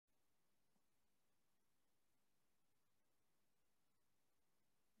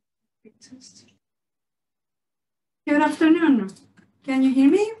Good afternoon. Can you hear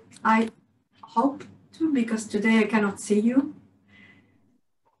me? I hope to, because today I cannot see you.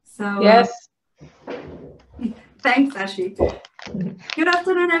 So yes. Thanks, Ashie. Good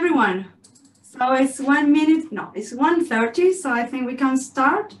afternoon, everyone. So it's 1 minute, no, it's 1:30, so I think we can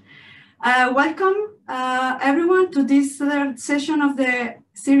start. Welcome, everyone, to this third session of the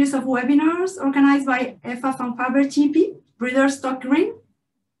series of webinars organized by EFFAB and FABRE-TP, Breeder Stock Green.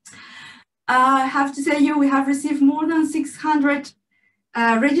 I have to say we have received more than 600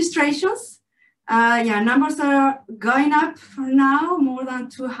 registrations. Numbers are going up for now, more than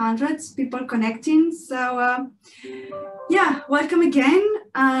 200 people connecting. So welcome again.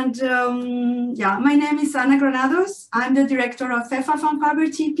 And my name is Granados. I'm the director of EFFAB and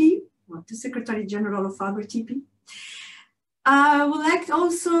FABRE-TP, the Secretary General of FABRE-TP. I would like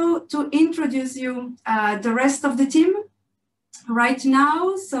also to introduce you the rest of the team right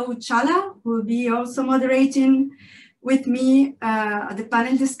now. So Cagla will be also moderating with me the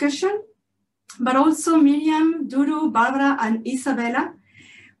panel discussion, but also Miriam, Duru, Barbara, and Isabella,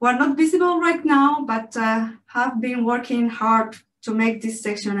 who are not visible right now, but have been working hard to make this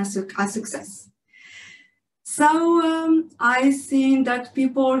section a success. So I see that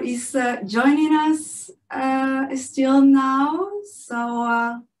people is joining us still now.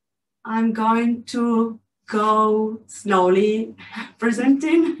 So I'm going to go slowly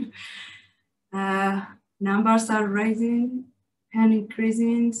presenting. Numbers are rising and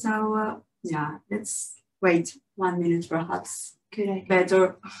increasing. So let's wait 1 minute perhaps.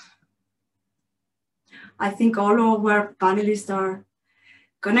 Better. I think all of our panelists are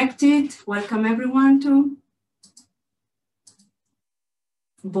connected. Welcome everyone to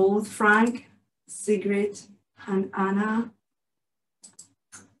both Franck, Sigrid, and Anna.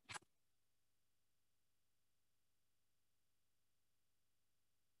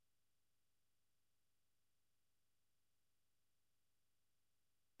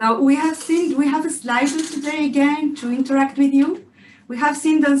 So we have a slide today again to interact with you. We have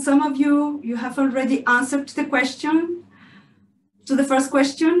seen that some of you have already answered the question, to the first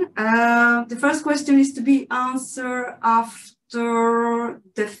question. The first question is to be answered after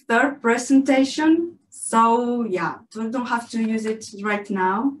the third presentation. So we don't have to use it right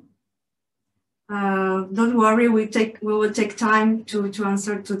now. Don't worry, we will take time to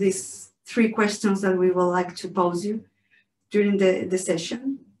answer to these 3 questions that we would like to pose you during the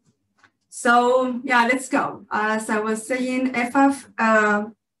session. So let's go. As I was saying,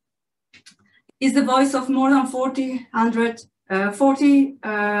 EFFAB is the voice of more than 40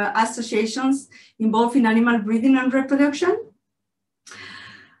 associations involved in animal breeding and reproduction.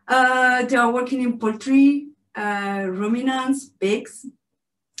 They are working in poultry, ruminants, pigs,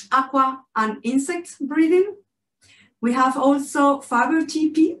 aqua and insect breeding. We have also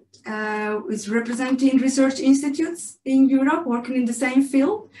FABRE-TP, is representing research institutes in Europe working in the same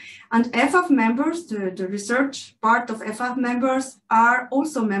field. And EFFAB members, the research part of EFFAB members are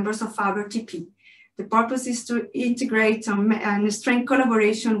also members of FABRE-TP. The purpose is to integrate and strengthen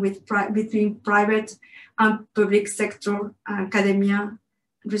collaboration between private and public sector, academia,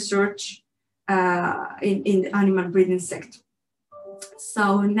 research in the animal breeding sector.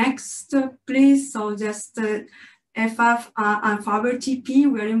 So next, please. So just EFFAB and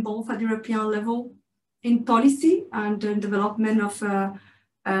FABRE-TP, we are involved at European level in policy and development of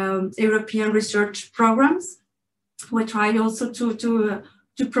European research programs. We try also to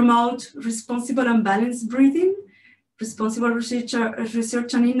promote responsible and balanced breeding, responsible research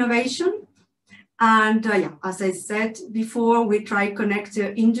and innovation. And as I said before, we try to connect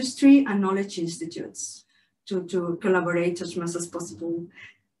industry and knowledge institutes to collaborate as much as possible.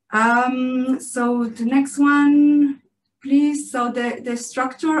 So the next one, please. So the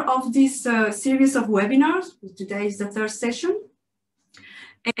structure of this series of webinars, today is the third session,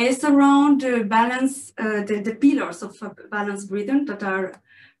 is around balance, the pillars of balanced breeding that are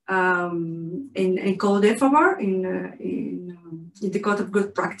in code EFFAB, in the Code of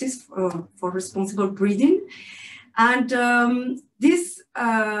Good Practice for Responsible Breeding. And these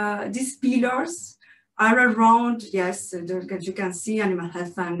pillars are around, yes, as you can see, animal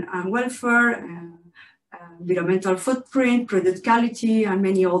health and welfare, environmental footprint, product quality, and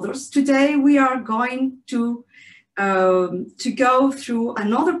many others. Today, we are going to go through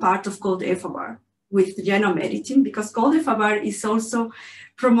another part of Code EFFAB with genome editing, because Code EFFAB is also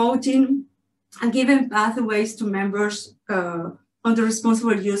promoting and giving pathways to members on the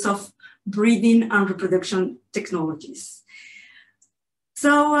responsible use of breeding and reproduction technologies.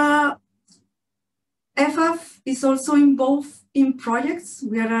 So EFFAB is also involved in projects.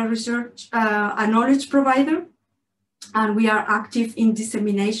 We are a research, a knowledge provider and we are active in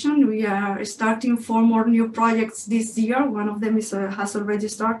dissemination. We are starting 4 more new projects this year. One of them has already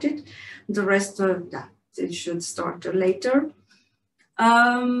started. The rest, yeah, it should start later.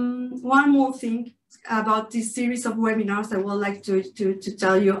 One more thing about this series of webinars I would like to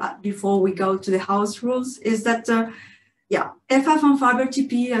tell you before we go to the house rules is that, yeah, EFFAB and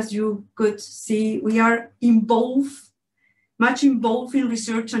FABRE-TP, as you could see, we are much involved in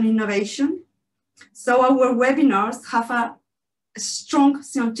research and innovation. So our webinars have a strong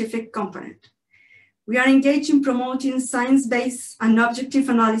scientific component. We are engaged in promoting science-based and objective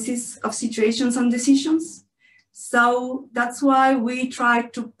analysis of situations and decisions. So that's why we try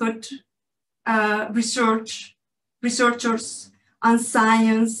to put researchers and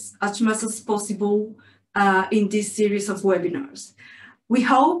science as much as possible in this series of webinars. We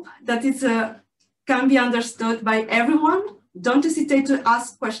hope that it can be understood by everyone. Don't hesitate to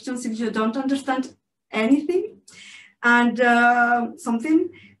ask questions if you don't understand anything. And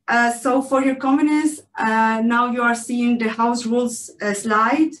so for your convenience, now you are seeing the house rules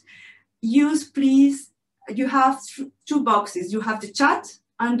slide. Please, you have 2 boxes. You have the chat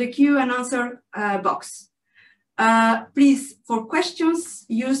and the Q&A box. Please, for questions,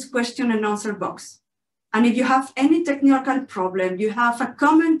 use question and answer box. And if you have any technical problem, you have a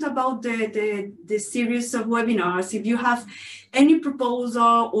comment about the series of webinars, if you have any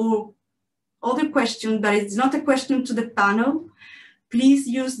proposal or other question, but it's not a question to the panel, please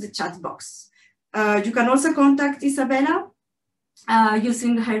use the chat box. You can also contact Isabella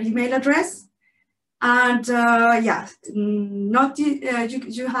using her email address. And yeah, you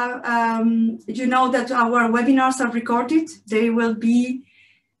know that our webinars are recorded. They will be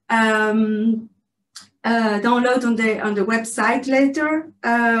download on the website later,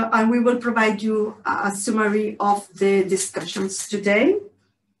 and we will provide you a summary of the discussions today.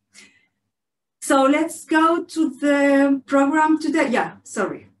 So let's go to the program today. Yeah,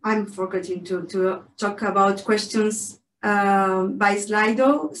 sorry, I'm forgetting to talk about questions by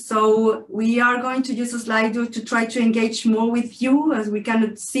Slido. So we are going to use a Slido to try to engage more with you, as we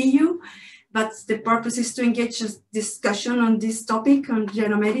cannot see you. But the purpose is to engage a discussion on this topic on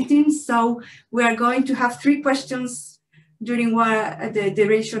genome editing. So we are going to have 3 questions during the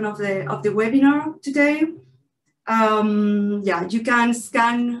duration of the webinar today. Yeah, you can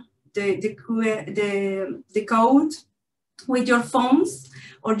scan the code with your phones,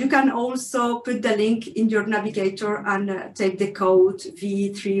 or you can also put the link in your navigator and take the code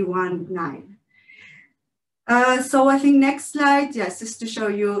V319. So I think next slide, yes, is to show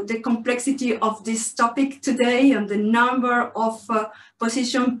you the complexity of this topic today and the number of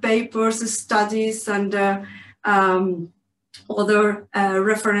position papers, studies, and other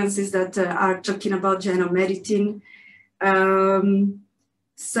references that are talking about genome editing.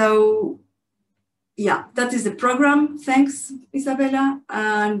 So yeah, that is the program. Thanks, Isabella.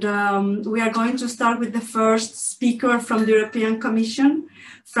 And we are going to start with the first speaker from the European Commission,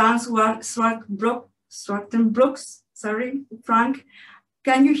 Franck Swartenbroux, sorry, Franck.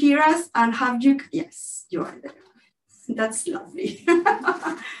 Can you hear us? And have you, yes, you are there. That's lovely.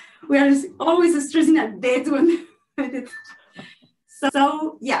 We are always stressing a dead one.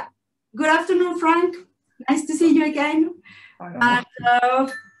 So yeah, good afternoon, Franck. Nice to see you again. And,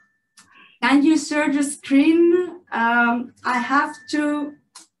 can you share your screen? I have to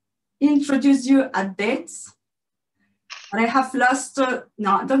introduce you a bit. But I have lost,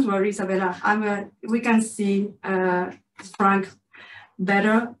 no, don't worry, Isabella. We can see Franck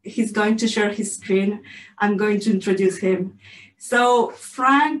better. He's going to share his screen. I'm going to introduce him. So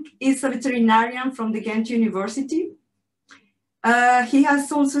Franck is a veterinarian from the Ghent University. He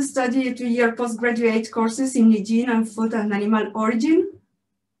has also studied 2-year postgraduate courses in hygiene and food and animal origin.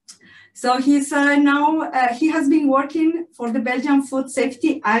 So he's now, he has been working for the Belgian Food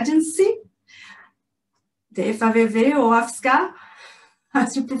Safety Agency, the FAVV or AFSCA,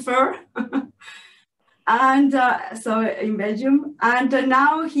 as you prefer, and so in Belgium. And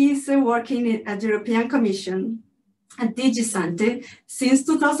now he's working at the European Commission at DG Sante since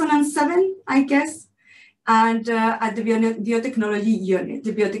 2007, I guess, and at the biotechnology unit.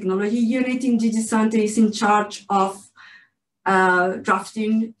 The biotechnology unit in DG Sante is in charge of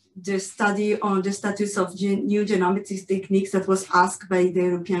drafting the study on the status of new genomic techniques that was asked by the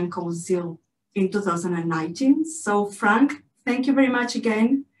European Council in 2019. So Franck, thank you very much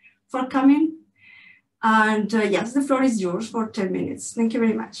again for coming. And yes, the floor is yours for 10 minutes. Thank you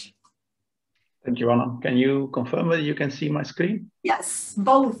very much. Thank you, Anna. Can you confirm whether you can see my screen? Yes,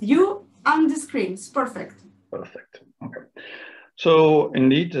 both you and the screens. Perfect. Perfect. Okay. So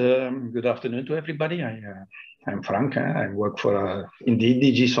indeed, good afternoon to everybody. I'm Franck. I work for indeed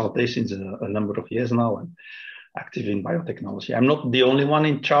DG Santé since a number of years now. And active in biotechnology. I'm not the only one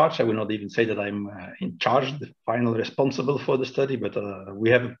in charge. I will not even say that I'm in charge, the final responsible for the study, but we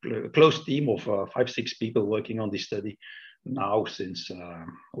have a close team of 5-6 people working on this study now since,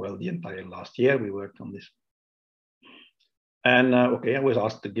 well, the entire last year we worked on this. And okay, I was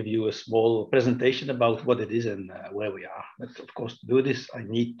asked to give you a small presentation about what it is and where we are. But of course, to do this, I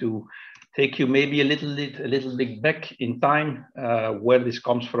need to take you maybe a little bit back in time, where this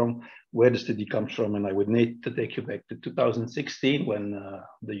comes from, where the study comes from, and I would need to take you back to 2016 when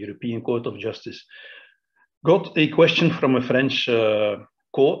the European Court of Justice got a question from a French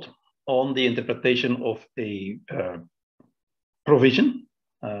court on the interpretation of a provision,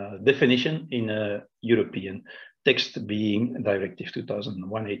 definition in a European text, being Directive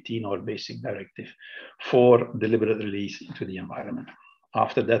 2001/18 or Basic Directive for deliberate release into the environment.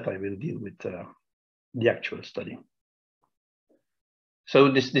 After that, I will deal with the actual study.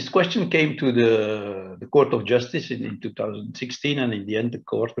 So this question came to the Court of Justice in 2016, and in the end, the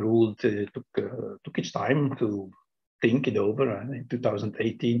court ruled, took its time to think it over, and in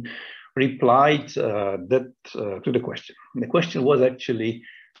 2018 replied to the question. The question was actually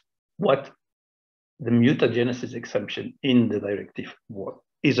what the mutagenesis exemption in the directive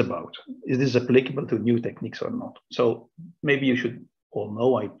is about. Is this applicable to new techniques or not? So maybe you should all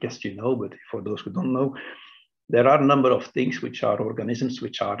know, I guess you know, but for those who don't know, there are a number of things which are organisms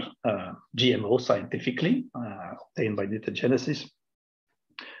which are GMO scientifically, obtained by mutagenesis,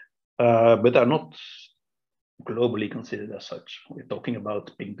 but are not globally considered as such. We're talking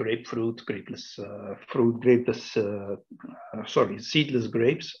about pink grapefruit, seedless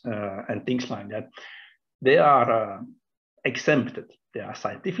grapes, and things like that. They are exempted. They are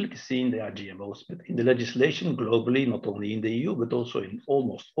scientifically seen, they are GMOs, but in the legislation globally, not only in the EU, but also in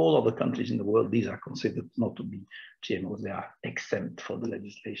almost all other countries in the world, these are considered not to be GMOs. They are exempt for the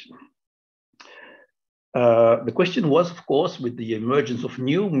legislation. The question was, of course, with the emergence of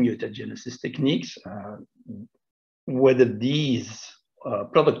new mutagenesis techniques, whether these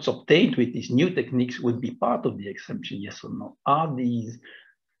products obtained with these new techniques would be part of the exemption, yes or no. Are these,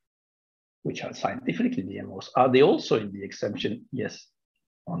 which are scientifically GMOs, are they also in the exemption, yes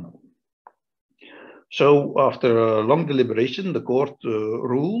or no? So after a long deliberation, the court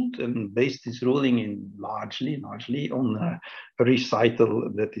ruled and based its ruling in largely on a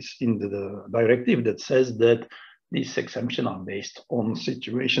recital that is in the directive that says that these exemptions are based on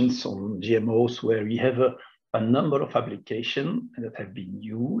situations, on GMOs, where we have a number of applications that have been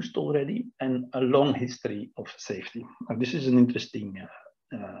used already and a long history of safety. And this is an interesting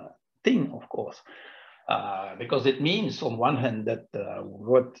thing, of course, because it means on one hand that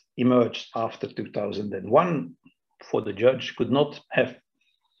what emerged after 2001 for the judge could not have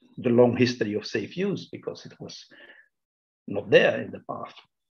the long history of safe use because it was not there in the past.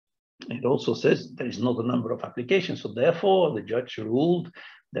 It also says there is not a number of applications. So therefore, the judge ruled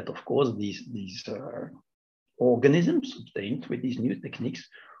that, of course, these organisms obtained with these new techniques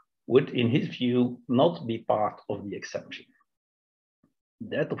would, in his view, not be part of the exemption.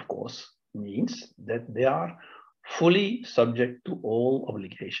 That, of course, means that they are fully subject to all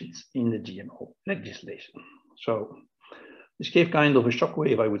obligations in the GMO legislation. So this gave kind of a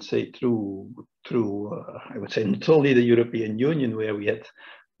shockwave, I would say, through I would say not only the European Union, where we had,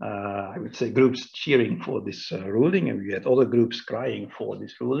 I would say, groups cheering for this ruling, and we had other groups crying for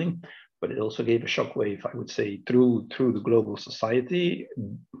this ruling, but it also gave a shockwave, I would say, through the global society,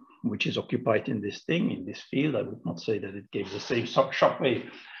 which is occupied in this thing, in this field. I would not say that it gave the same shockwave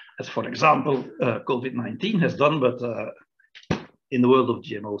as, for example, COVID-19 has done, but in the world of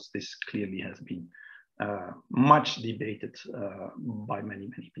GMOs, this clearly has been much debated by many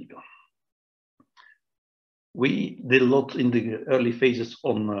people. We did a lot in the early phases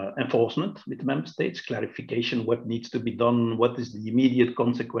on enforcement with member states, clarification, what needs to be done, what is the immediate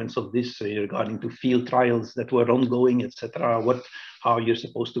consequence of this regarding to field trials that were ongoing, etc. How you're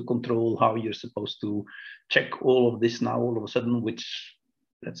supposed to control, how you're supposed to check all of this now all of a sudden, which,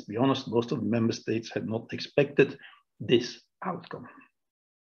 let's be honest, most of the member states had not expected this outcome.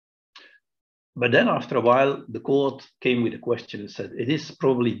 But then after a while, the court came with a question and said, it is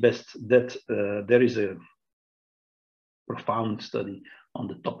probably best that there is a profound study on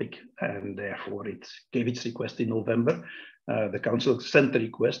the topic, and therefore it gave its request in November. The council sent the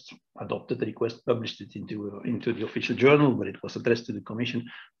request, adopted the request, published it into the official journal, but it was addressed to the Commission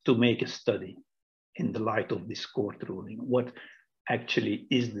to make a study in the light of this court ruling. What actually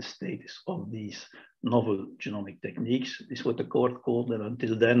is the status of these novel genomic techniques? This is what the court called, and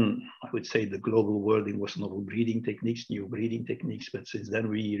until then, I would say the global wording was novel breeding techniques, new breeding techniques, but since then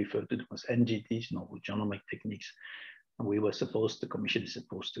we refer to them as NGTs, novel genomic techniques. we were supposed, the commission is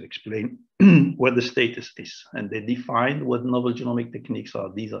supposed to explain what the status is. And they defined what novel genomic techniques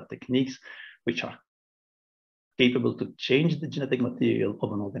are. These are techniques which are capable to change the genetic material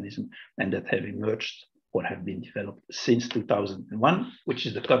of an organism and that have emerged or have been developed since 2001, which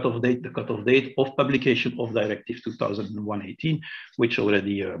is the cutoff date of publication of Directive 2001/18, which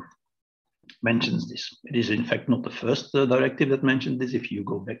already mentions this. It is in fact not the first directive that mentioned this. If you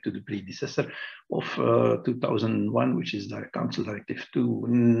go back to the predecessor of 2001, which is the Council Directive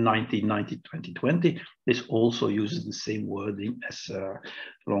 1990-2020, this also uses the same wording as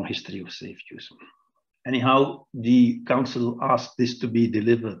long history of safe use. Anyhow, the Council asked this to be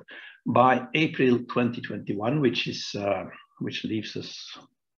delivered by April 2021, which leaves us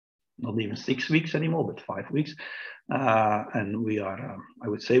not even 6 weeks anymore, but 5 weeks. And we are, I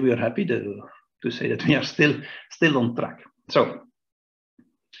would say, we are happy to say that we are still on track. So,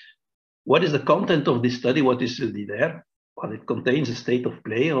 what is the content of this study? What is really there? Well, it contains a state of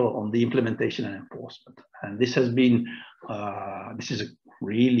play on the implementation and enforcement. And this has been, this is a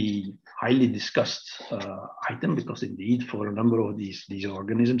really highly discussed item, because indeed, for a number of these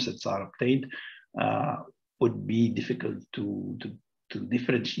organisms that are obtained, would be difficult to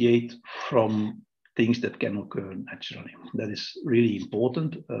differentiate from things that can occur naturally. That is really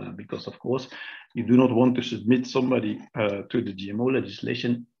important because, of course, you do not want to submit somebody to the GMO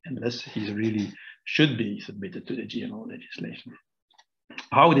legislation unless he really should be submitted to the GMO legislation.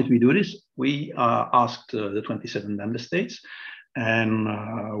 How did we do this? We asked the 27 member states, and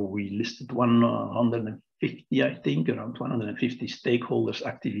we listed 150, I think, around 150 stakeholders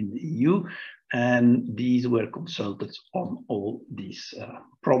active in the EU. And these were consulted on all these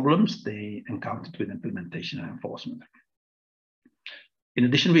problems they encountered with implementation and enforcement. In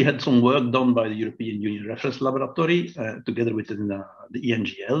addition, we had some work done by the European Union Reference Laboratory, together with the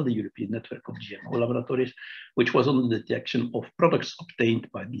ENGL, the European Network of GMO Laboratories, which was on the detection of products obtained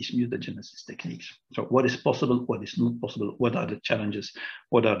by these mutagenesis techniques. So what is possible, what is not possible, what are the challenges,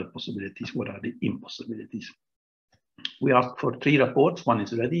 what are the possibilities, what are the impossibilities. We asked for 3 reports. One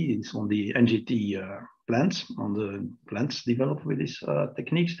is ready, it's on the NGT plants, on the plants developed with these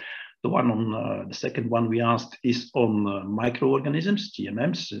techniques. The one on the second one we asked is on microorganisms,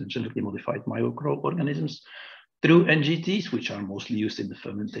 GMMs, genetically modified microorganisms, through NGTs, which are mostly used in the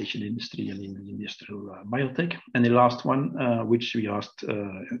fermentation industry and in the industrial biotech. And the last one, which we asked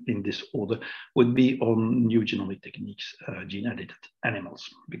in this order, would be on new genomic techniques, gene-edited animals,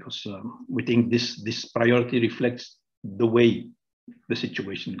 because we think this priority reflects the way the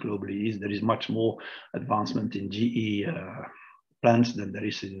situation globally is. There is much more advancement in GE plants than there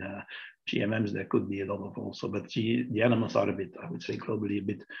is in GMMs. There could be a lot of also, but the animals are a bit, I would say, globally a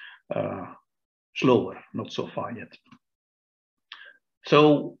bit slower, not so far yet.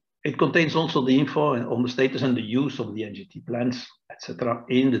 So it contains also the info on the status and the use of the NGT plants, etc.,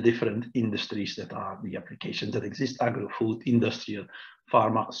 in the different industries that are the applications that exist: agro-food, industrial,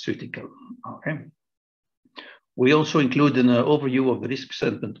 pharmaceutical. Okay. We also include an overview of the risk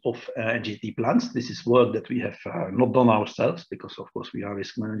assessment of NGT plants. This is work that we have not done ourselves, because of course we are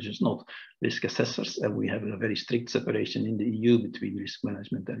risk managers, not risk assessors, and we have a very strict separation in the EU between risk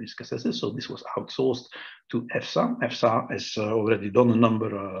management and risk assessors. So this was outsourced to EFSA. EFSA has already done a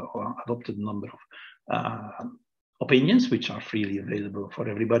number, or adopted a number of opinions, which are freely available for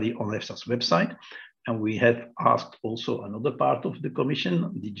everybody on EFSA's website. And we have asked also another part of the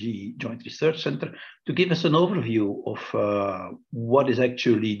commission, the GE Joint Research Center, to give us an overview of what is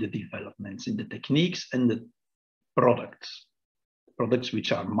actually the developments in the techniques and the products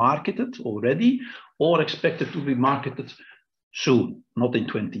which are marketed already or expected to be marketed soon, not in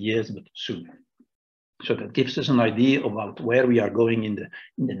 20 years, but soon. So that gives us an idea about where we are going in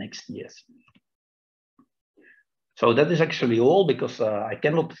the next years. So that is actually all, because I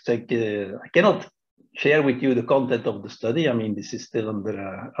cannot share with you the content of the study. I mean, this is still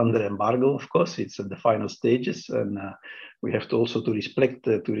under embargo, of course. It's at the final stages, and we have to also to respect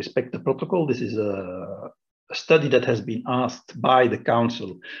the protocol. This is a study that has been asked by the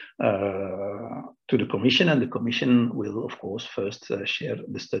Council to the Commission, and the Commission will, of course, first share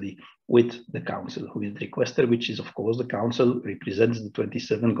the study with the Council, who is the requester, which is, of course, the Council represents the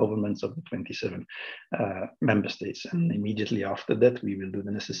 27 governments of the 27 member states. And immediately after that, we will do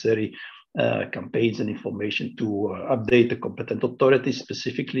the necessary campaigns and information to update the competent authorities,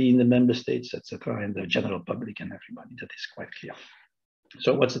 specifically in the member states, etc., and the general public and everybody. That is quite clear.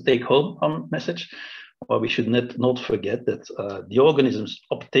 So what's the take-home message? Well, we should not forget that the organisms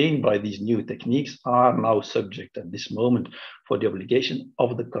obtained by these new techniques are now subject at this moment for the obligation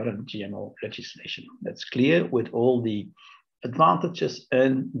of the current GMO legislation. That's clear, with all the advantages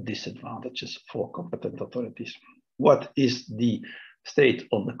and disadvantages for competent authorities. what is the state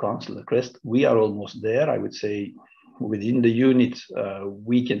on the council crest? We are almost there. I would say within the unit,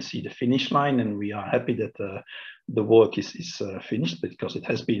 we can see the finish line, and we are happy that the work is finished, because it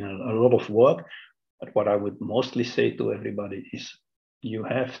has been a lot of work. But what I would mostly say to everybody is you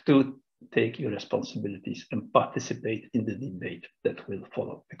have to take your responsibilities and participate in the debate that will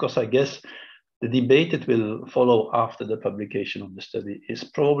follow. Because I guess the debate that will follow after the publication of the study is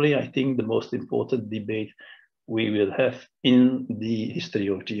probably, I think, the most important debate we will have in the history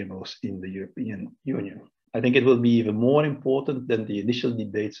of GMOs in the European Union. I think it will be even more important than the initial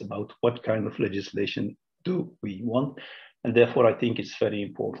debates about what kind of legislation do we want. And therefore, I think it's very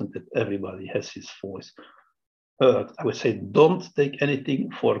important that everybody has his voice heard. I would say, don't take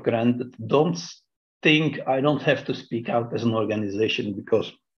anything for granted. Don't think I don't have to speak out as an organization because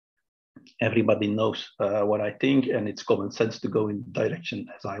everybody knows what I think, and it's common sense to go in the direction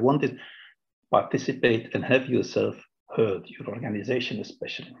as I want it. Participate and have yourself heard, your organization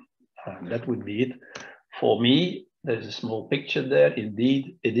especially. That would be it. For me, there's a small picture there.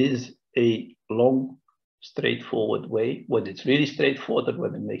 Indeed, it is a long, straightforward way. When it's really straightforward,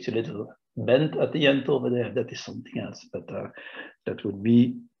 when it makes a little bend at the end over there, that is something else. But that would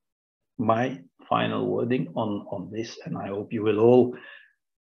be my final wording on this. And I hope you will all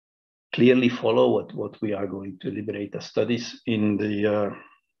clearly follow what we are going to liberate as studies in the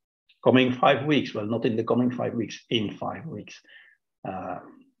coming 5 weeks. Well, not in the coming 5 weeks, in 5 weeks.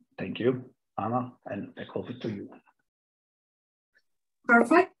 Thank you, Anna, and back over to you.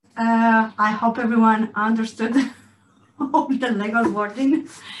 Perfect. I hope everyone understood all the legal wording.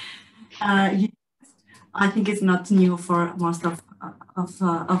 I think it's not new for most of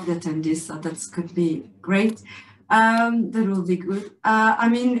the attendees, so that could be great. That will be good. I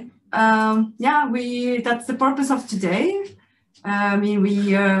mean, yeah, that's the purpose of today. I mean,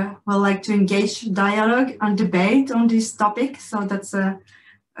 we would like to engage dialogue and debate on this topic, so that's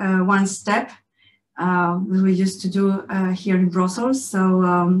one step we used to do here in Brussels. So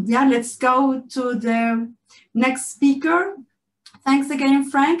yeah, let's go to the next speaker. Thanks again,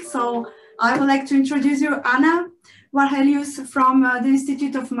 Franck. So I would like to introduce you Anna Wargelius from the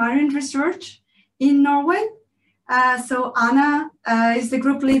Institute of Marine Research in Norway. So Anna is the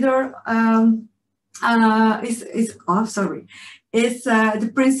group leader, is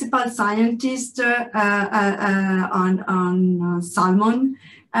the principal scientist on salmon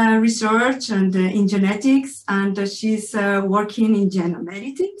research and in genetics, and she's working in genome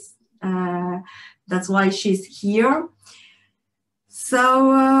editings. That's why she's here.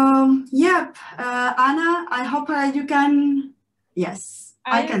 So, yep, Anna, I hope you can, yes,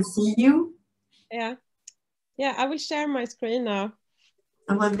 I can see you. Yeah, yeah, I will share my screen now.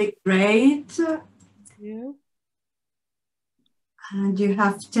 That would be great. Yeah. And you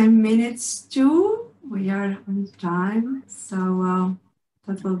have 10 minutes too. We are on time, so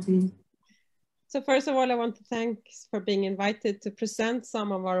that will be. So first of all, I want to thank for being invited to present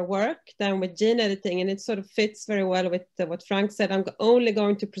some of our work done with gene editing, and it sort of fits very well with what Franck said. I'm only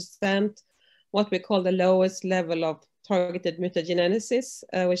going to present what we call the lowest level of targeted mutagenesis,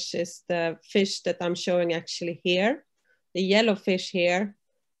 which is the fish that I'm showing actually here. The yellow fish here,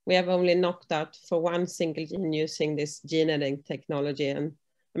 we have only knocked out for one single gene using this gene editing technology. And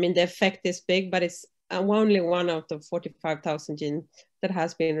I mean, the effect is big, but it's only 1 out of 45,000 genes that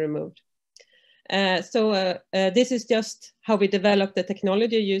has been removed. This is just how we developed the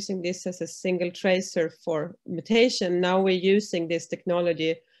technology, using this as a single tracer for mutation. Now we're using this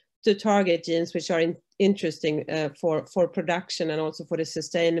technology to target genes which are interesting for production and also for the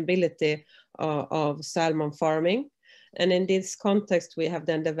sustainability of salmon farming. And in this context, we have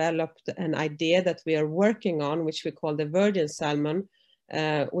then developed an idea that we are working on, which we call the virgin salmon,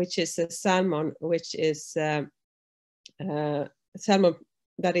 which is a salmon which is salmon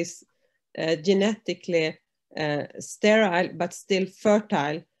that is genetically sterile but still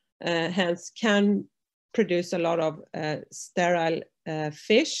fertile, hence can produce a lot of sterile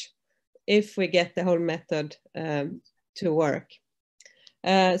fish if we get the whole method to work.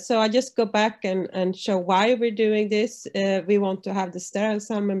 So I just go back and show why we're doing this. We want to have the sterile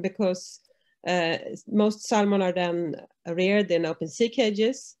salmon because most salmon are then reared in open sea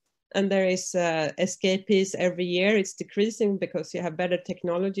cages, and there is escapees every year. It's decreasing because you have better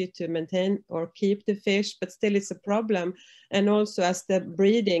technology to maintain or keep the fish, but still it's a problem. And also as the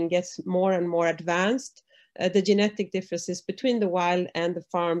breeding gets more and more advanced, the genetic differences between the wild and the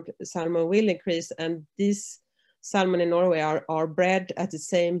farmed salmon will increase, and these salmon in Norway are bred at the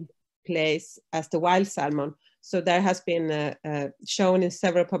same place as the wild salmon. So there has been shown in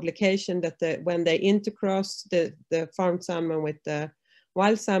several publications that when they intercross the farmed salmon with the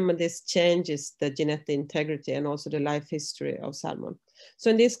wild salmon, this changes the genetic integrity and also the life history of salmon. So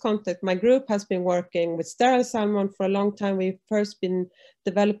in this context, my group has been working with sterile salmon for a long time. We've first been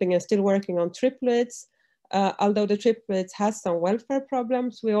developing and still working on triploids. Although the triploids has some welfare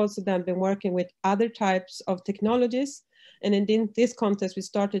problems, we also then been working with other types of technologies. And in this context, we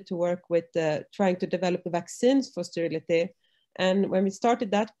started to work with trying to develop the vaccines for sterility. And when we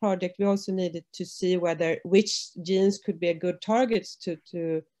started that project, we also needed to see which genes could be a good targets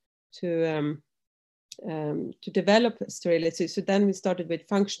to develop sterility. So then we started with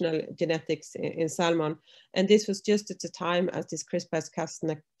functional genetics in salmon. And this was just at the time as this CRISPR-Cas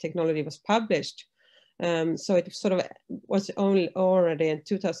technology was published. So it sort of was already in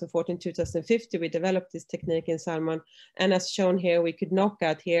 2014, 2015, we developed this technique in salmon. And as shown here, we could knock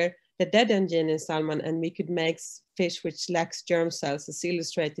out here the dead end gene in salmon, and we could make fish which lacks germ cells, as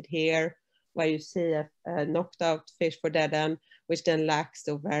illustrated here, where you see a knocked out fish for dead end, which then lacks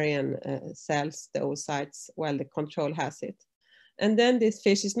the ovarian cells, the oocytes, while the control has it. And then this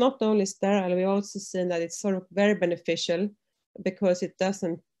fish is not only sterile, we also see that it's sort of very beneficial because it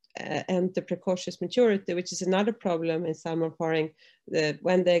doesn't enter precocious maturity, which is another problem in salmon farming.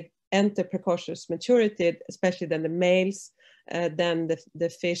 When they enter precocious maturity, especially then the males, then the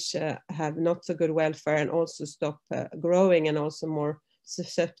fish have not so good welfare and also stop growing and also more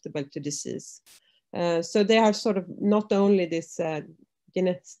susceptible to disease. So they are sort of not only this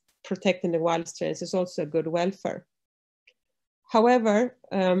genetics protecting the wild strains, it's also good welfare. However,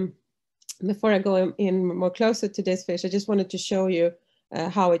 before I go in more closer to this fish, I just wanted to show you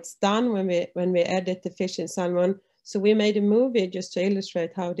how it's done when we edit the fish in salmon. So we made a movie just to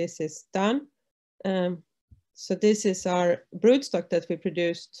illustrate how this is done. So this is our broodstock that we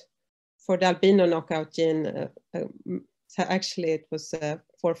produced for the albino knockout gene. So actually it was 4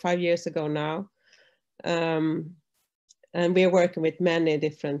 or 5 years ago now. And we are working with many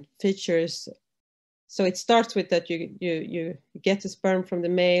different features. So it starts with that you get the sperm from the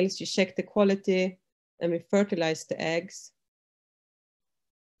males, you check the quality, and we fertilize the eggs.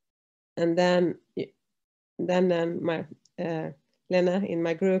 And then my Lena in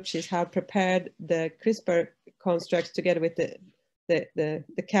my group, she's had prepared the CRISPR constructs together with the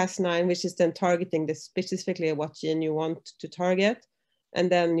Cas9, which is then targeting specifically what gene you want to target. And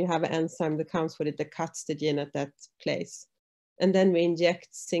then you have an enzyme that comes with it that cuts the gene at that place. And then we inject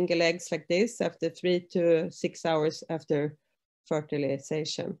single eggs like this after 3 to 6 hours after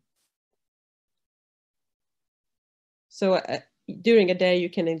fertilization. So during a day, you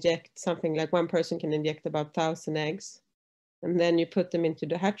can inject something like one person can inject about 1,000 eggs. And then you put them into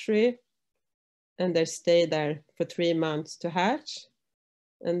the hatchery and they stay there for 3 months to hatch.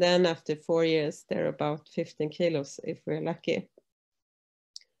 And then after 4 years, they're about 15 kilos if we're lucky.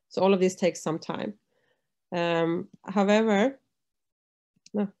 So all of this takes some time. However,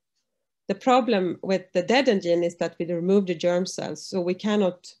 the problem with the dead end gene is that we remove the germ cells, so we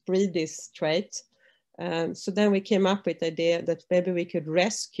cannot breed this trait. So then we came up with the idea that maybe we could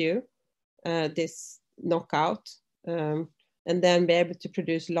rescue this knockout and then be able to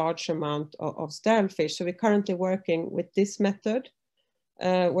produce large amount of sterile fish. So we're currently working with this method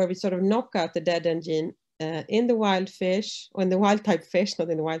where we sort of knock out the dead end gene in the wild fish, or in the wild type fish, not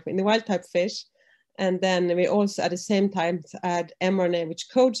in the wild, in the wild type fish. And then we also at the same time add mRNA, which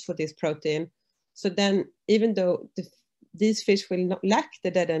codes for this protein. So then even though these fish will not lack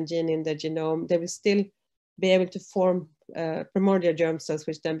the dead end gene in their genome, they will still be able to form primordial germ cells,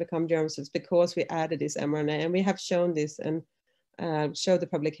 which then become germ cells because we added this mRNA. And we have shown this and show the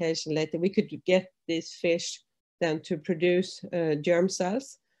publication later. We could get these fish then to produce germ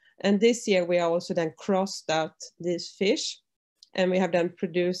cells. And this year we are also then crossed out these fish and we have then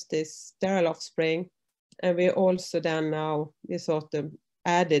produced this sterile offspring. And we also then now this autumn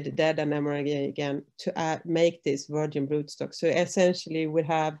added dead and mRNA again to make this virgin broodstock. So essentially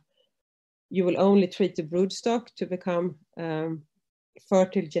you will only treat the broodstock to become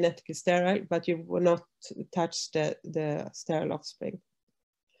fertile, genetically sterile, but you will not touch the sterile offspring.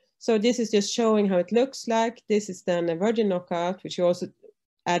 So this is just showing how it looks like. This is then a virgin knockout, which you also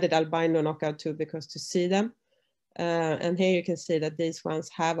added albino knockout to because to see them. And here you can see that these ones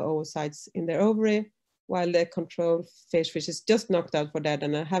have oocytes in their ovary, while the control fish, which is just knocked out for dead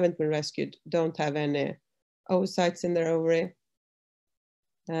and haven't been rescued, don't have any oocytes in their ovary.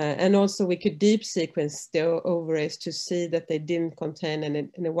 And also we could deep sequence the ovaries to see that they didn't contain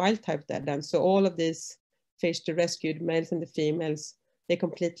any wild type dead end. So all of these fish, the rescued males and the females, they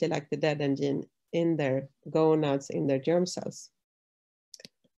completely lack the dead end gene in their gonads, in their germ cells.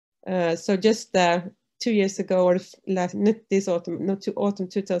 So just 2 years ago, or this autumn, autumn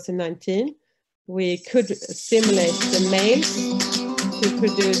 2019, we could simulate the males to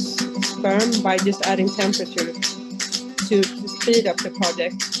produce sperm by just adding temperature to speed up the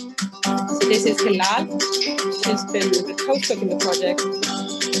project. So this is Hilal. She's been the postdoc in the project.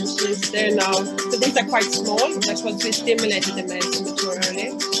 And she's there now. So these are quite small because we stimulated the males to mature early.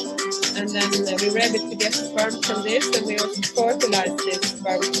 And then we were able to get sperm from this, and we also fertilized this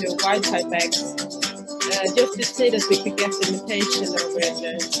sperm to wild type eggs, just to see that we could get the mutation over in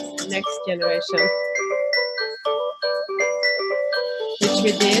the next generation, which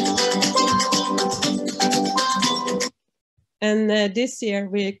we did. And this year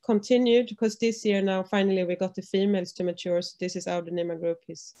we continued, because this year now finally we got the females to mature. So this is our Nima group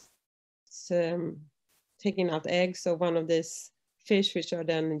is taking out eggs of one of these fish, which are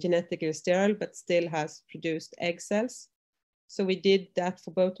then genetically sterile but still has produced egg cells. So we did that for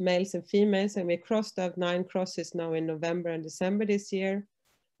both males and females, and we crossed out 9 crosses now in November and December this year.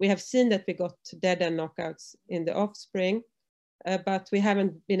 We have seen that we got dead end knockouts in the offspring, but we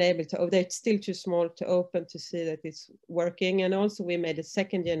haven't been able to, they're still too small to open to see that it's working. And also we made a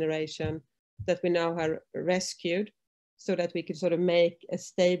second generation that we now have rescued so that we could sort of make a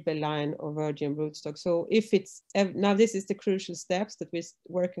stable line of virgin broodstock. So if it's, now this is the crucial steps that we're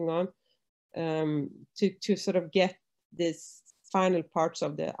working on to sort of get these final parts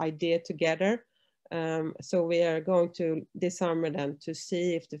of the idea together. So we are going to this summer then to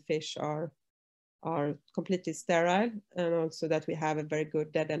see if the fish are completely sterile, and also that we have a very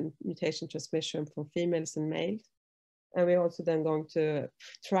good dead end mutation transmission from females and males. And we're also then going to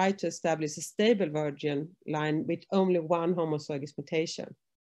try to establish a stable virgin line with only one homozygous mutation.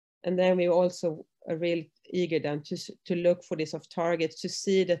 And then we also are really eager then to look for this off target, to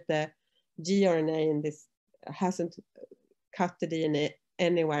see that the gRNA in this hasn't cut the DNA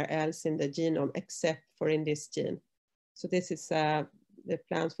anywhere else in the genome except for in this gene. So this is the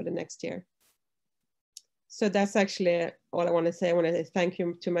plans for the next year. So that's actually all I want to say. I want to thank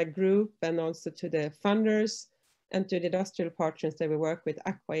you to my group and also to the funders and to the industrial partners that we work with,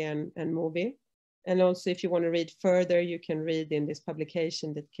 Aqua and Mowi. And also if you want to read further, you can read in this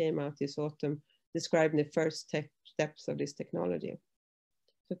publication that came out this autumn describing the first steps of this technology.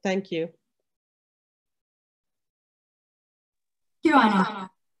 So thank you. Thank you, Anna.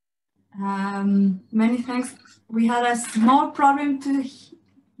 Many thanks. We had a small problem to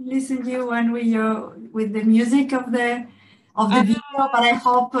listen to you when we with the music of the video, but I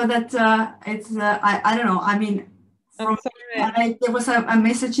hope that it's I don't know. I mean, there was a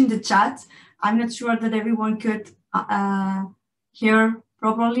message in the chat. I'm not sure that everyone could hear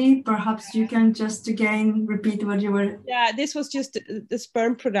properly. Perhaps you can just again repeat what you were. Yeah, this was just the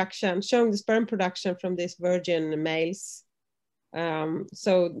sperm production, showing the sperm production from these virgin males.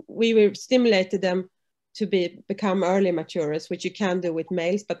 So we stimulated them to become early maturers, which you can do with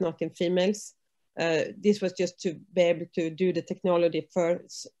males, but not in females. This was just to be able to do the technology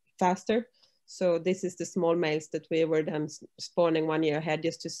faster. So this is the small males that we were then spawning 1 year ahead,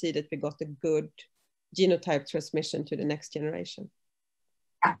 just to see that we got a good genotype transmission to the next generation.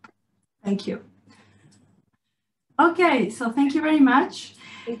 Yeah. Thank you. Okay, so thank you very much.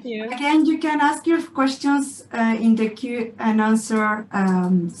 Thank you. Again, you can ask your questions in the Q and answer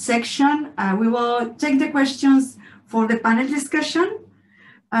section. We will take the questions for the panel discussion.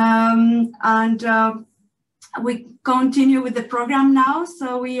 We continue with the program now.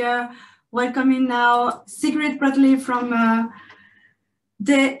 So we are welcoming now Sigrid Bratlie from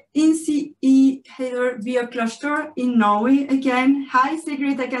the NCE Heider Biocluster in Norway again. Hi,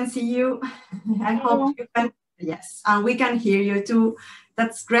 Sigrid, I can see you. I hope you can. Yes, and we can hear you too.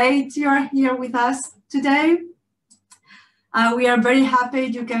 That's great you're here with us today. We are very happy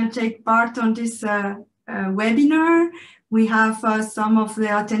you can take part on this webinar. We have some of the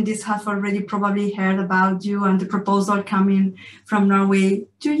attendees have already probably heard about you and the proposal coming from Norway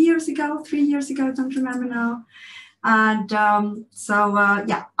 2 years ago, 3 years ago, I don't remember now. And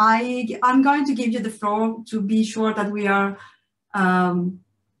yeah, I'm going to give you the floor to be sure that we are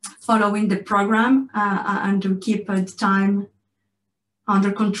following the program and to keep the time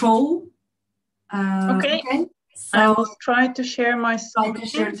under control. Okay. So I will try to share my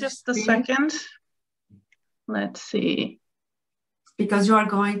screen. Just a second. Let's see. Because you are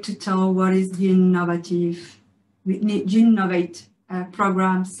going to tell what is the Genovate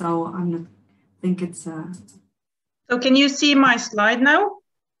program, so I'm not think it's So can you see my slide now?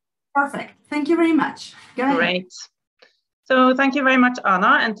 Perfect. Thank you very much. Go ahead. Great. So thank you very much,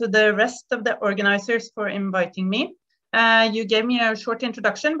 Anna, and to the rest of the organizers for inviting me. You gave me a short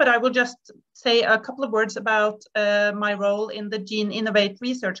introduction, but I will just say a couple of words about my role in the Gene Innovate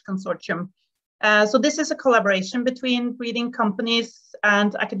Research Consortium. So this is a collaboration between breeding companies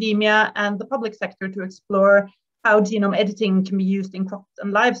and academia and the public sector to explore how genome editing can be used in crops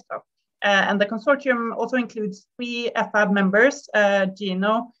and livestock. And the consortium also includes 3 EFFAB members,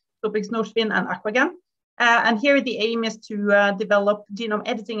 Genome, Topics Norsvin, and Aquagan. And here the aim is to develop genome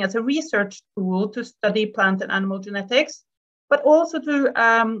editing as a research tool to study plant and animal genetics, but also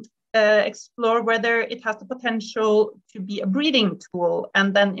to explore whether it has the potential to be a breeding tool,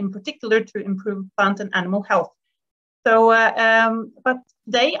 and then in particular to improve plant and animal health. So, but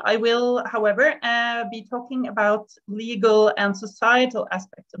today I will, however, be talking about legal and societal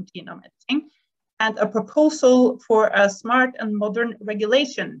aspects of genome editing and a proposal for a smart and modern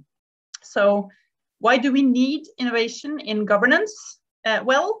regulation. So why do we need innovation in governance?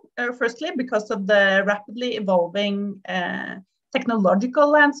 Firstly, because of the rapidly evolving technological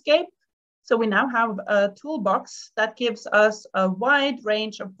landscape. So we now have a toolbox that gives us a wide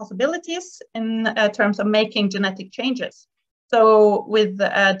range of possibilities in terms of making genetic changes. So with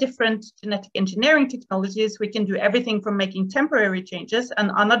different genetic engineering technologies, we can do everything from making temporary changes.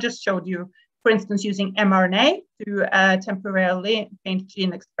 And Anna just showed you, for instance, using mRNA to temporarily change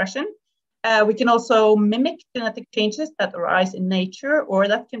gene expression. We can also mimic genetic changes that arise in nature or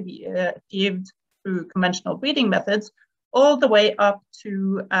that can be achieved through conventional breeding methods, all the way up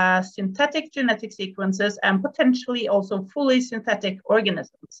to synthetic genetic sequences and potentially also fully synthetic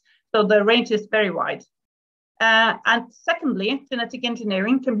organisms. So the range is very wide. And secondly, genetic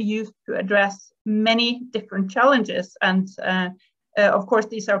engineering can be used to address many different challenges. And of course,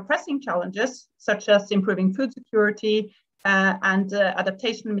 these are pressing challenges, such as improving food security and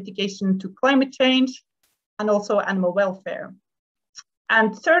adaptation and mitigation to climate change, and also animal welfare.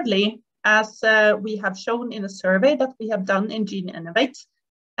 And thirdly, as we have shown in a survey that we have done in Gene Innovate,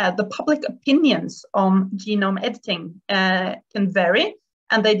 the public opinions on genome editing can vary,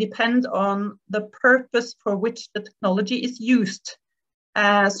 and they depend on the purpose for which the technology is used.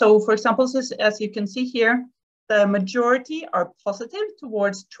 So for example, as you can see here, the majority are positive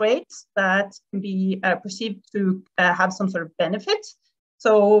towards traits that can be perceived to have some sort of benefit.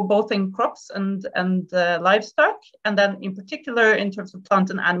 So both in crops and livestock, and then in particular in terms of plant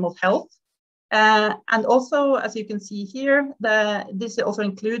and animal health. And also, as you can see here, this also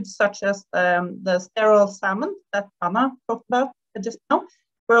includes such as the sterile salmon that Anna talked about just now,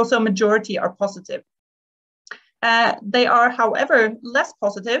 where also a majority are positive. They are, however, less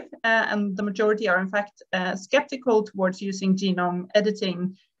positive, and the majority are in fact skeptical towards using genome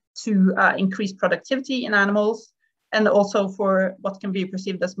editing to increase productivity in animals, and also for what can be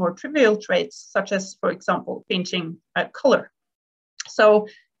perceived as more trivial traits, such as, for example, changing color. So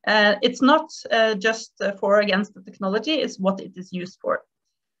it's not just for or against the technology, it's what it is used for.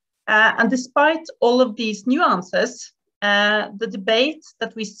 And despite all of these nuances, the debate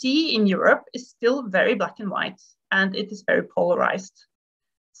that we see in Europe is still very black and white, and it is very polarized.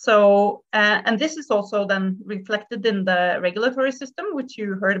 So, and this is also then reflected in the regulatory system, which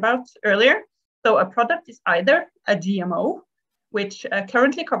you heard about earlier. So a product is either a GMO, which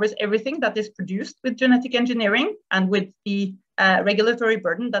currently covers everything that is produced with genetic engineering and with the regulatory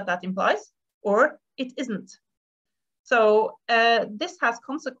burden that that implies, or it isn't. So this has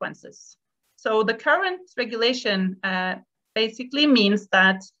consequences. So the current regulation basically means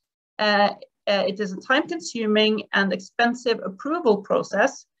that it is a time-consuming and expensive approval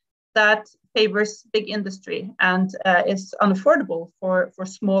process that favors big industry and is unaffordable for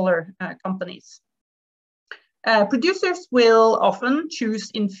smaller companies. Producers will often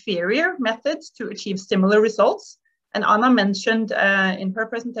choose inferior methods to achieve similar results. And Anna mentioned in her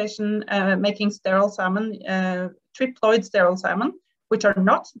presentation making sterile salmon, triploid sterile salmon, which are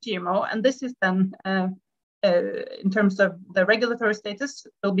not GMO. And this is then, in terms of the regulatory status,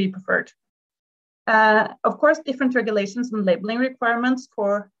 will be preferred. Of course, different regulations and labeling requirements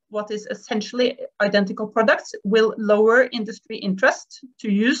for what is essentially identical products will lower industry interest to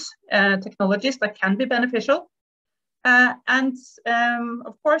use technologies that can be beneficial. And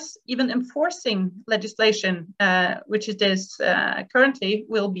of course, even enforcing legislation, which it is currently,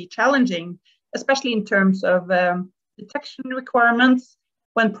 will be challenging, especially in terms of detection requirements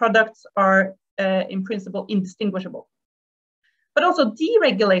when products are in principle indistinguishable. But also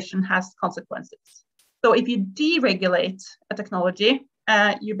deregulation has consequences. So if you deregulate a technology,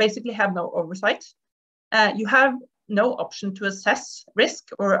 you basically have no oversight. You have no option to assess risk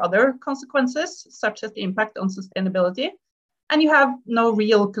or other consequences, such as the impact on sustainability. And you have no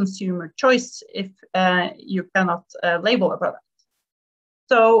real consumer choice if you cannot label a product.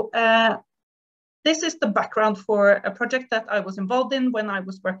 So this is the background for a project that I was involved in when I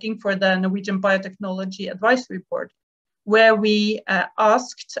was working for the Norwegian Biotechnology Advisory Board, where we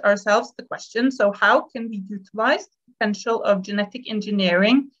asked ourselves the question, so how can we utilize the potential of genetic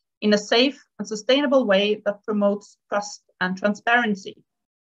engineering in a safe and sustainable way that promotes trust and transparency?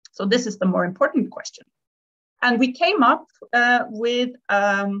 So this is the more important question. And we came up with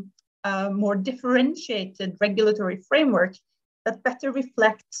a more differentiated regulatory framework that better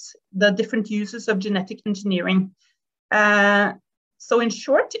reflects the different uses of genetic engineering. So in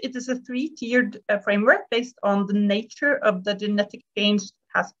short, it is a three-tiered framework based on the nature of the genetic change that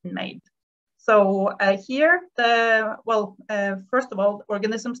has been made. So here, first of all,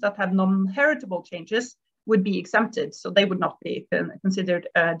 organisms that have non-heritable changes would be exempted, so they would not be considered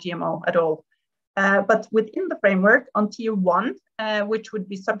GMO at all. But within the framework, on tier 1, which would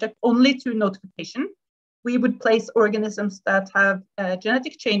be subject only to notification, we would place organisms that have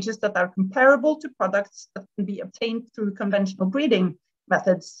genetic changes that are comparable to products that can be obtained through conventional breeding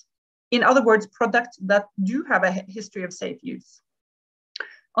methods. In other words, products that do have a history of safe use.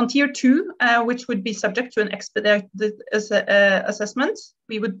 On tier 2, which would be subject to an expedited assessment,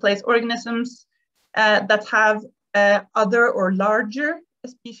 we would place organisms that have other or larger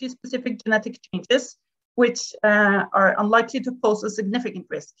species-specific genetic changes, which are unlikely to pose a significant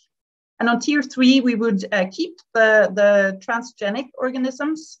risk. And on tier 3, we would keep the transgenic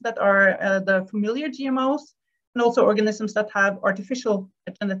organisms that are the familiar GMOs, and also organisms that have artificial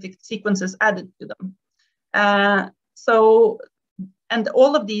genetic sequences added to them. And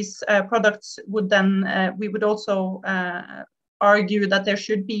all of these products would then, we would also argue that there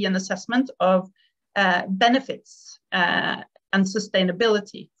should be an assessment of benefits and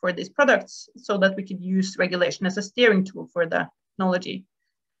sustainability for these products so that we could use regulation as a steering tool for the technology.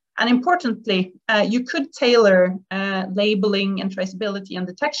 And importantly, you could tailor labeling and traceability and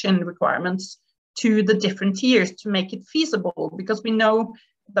detection requirements to the different tiers to make it feasible, because we know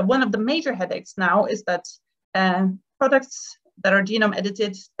that one of the major headaches now is that products that are genome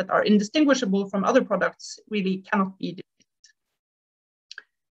edited, that are indistinguishable from other products, really cannot be detected.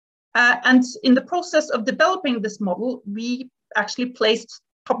 And in the process of developing this model, we actually placed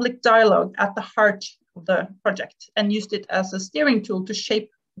public dialogue at the heart of the project and used it as a steering tool to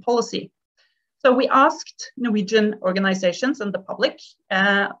shape policy. So we asked Norwegian organizations and the public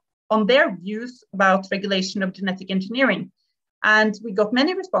on their views about regulation of genetic engineering. And we got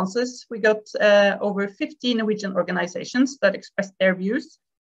many responses. We got over 50 Norwegian organizations that expressed their views.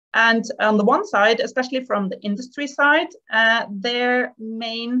 And on the one side, especially from the industry side, their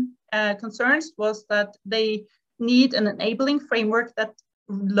main concerns was that they need an enabling framework that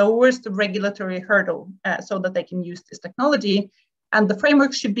lowers the regulatory hurdle so that they can use this technology. And the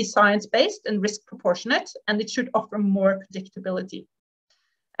framework should be science-based and risk proportionate, and it should offer more predictability.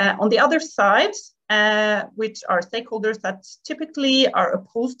 On the other side, which are stakeholders that typically are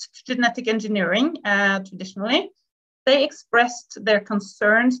opposed to genetic engineering traditionally, they expressed their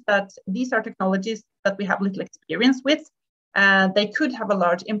concerns that these are technologies that we have little experience with. They could have a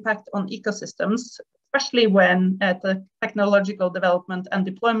large impact on ecosystems, especially when the technological development and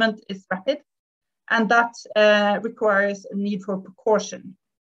deployment is rapid, and that requires a need for precaution.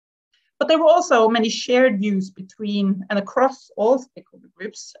 But there were also many shared views between and across all stakeholder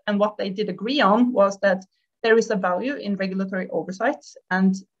groups, and what they did agree on was that there is a value in regulatory oversight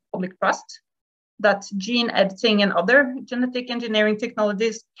and public trust, that gene editing and other genetic engineering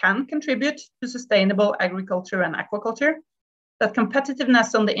technologies can contribute to sustainable agriculture and aquaculture, that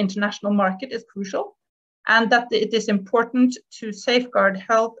competitiveness on the international market is crucial, and that it is important to safeguard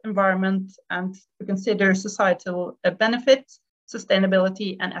health, environment, and to consider societal benefits,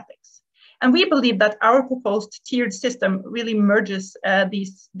 sustainability, and ethics. And we believe that our proposed tiered system really merges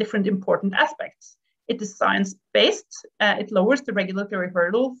these different important aspects. It is science-based, it lowers the regulatory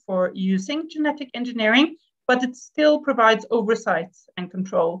hurdle for using genetic engineering, but it still provides oversight and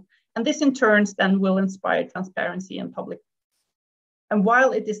control. And this in turn then will inspire transparency and public. And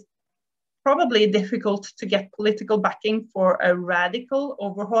while it is probably difficult to get political backing for a radical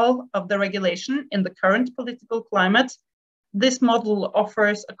overhaul of the regulation in the current political climate, this model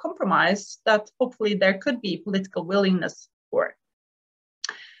offers a compromise that hopefully there could be political willingness for.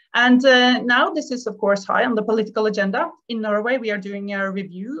 And now this is, of course, high on the political agenda. In Norway, we are doing a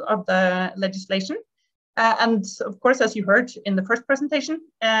review of the legislation. And of course, as you heard in the first presentation,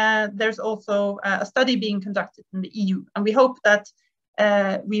 there's also a study being conducted in the EU. And we hope that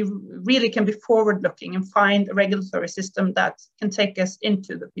we really can be forward-looking and find a regulatory system that can take us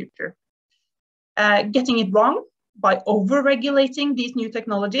into the future. Getting it wrong by over-regulating these new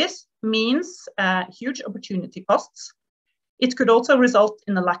technologies means huge opportunity costs. It could also result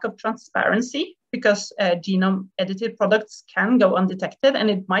in a lack of transparency because genome-edited products can go undetected, and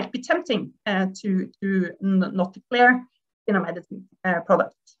it might be tempting to not declare genome-edited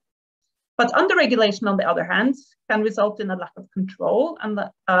products. But under-regulation, on the other hand, can result in a lack of control and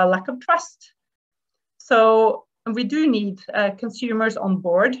a lack of trust. So we do need consumers on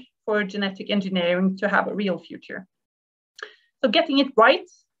board for genetic engineering to have a real future. So getting it right,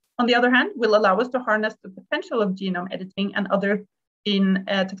 on the other hand, will allow us to harness the potential of genome editing and other gene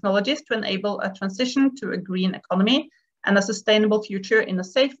technologies to enable a transition to a green economy and a sustainable future in a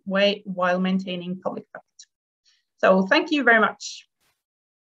safe way while maintaining public trust. So thank you very much.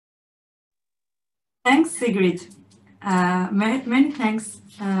 Thanks, Sigrid. Many thanks.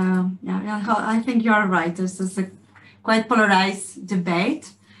 I think you are right. This is a quite polarized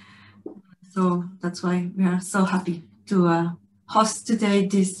debate. So that's why we are so happy to host today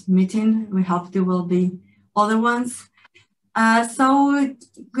this meeting. We hope there will be other ones. So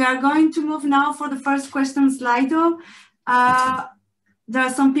we are going to move now for the first question, Slido. There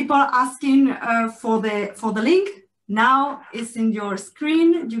are some people asking for the link. Now it's in your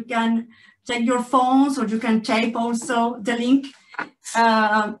screen. You can check your phones, or you can type also the link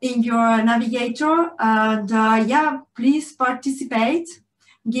in your navigator. And yeah, please participate.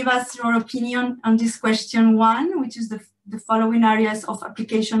 Give us your opinion on this question 1, which is the following areas of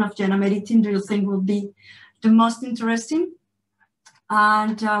application of genome editing do you think will be the most interesting?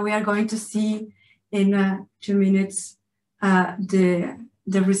 And we are going to see in 2 minutes the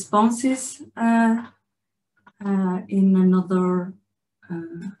responses in another,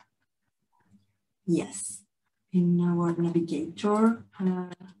 yes, in our navigator.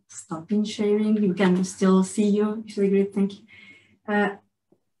 Stopping sharing, you can still see you, Sigrid, thank you.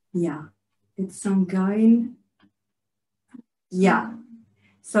 Yeah, it's ongoing. Yeah,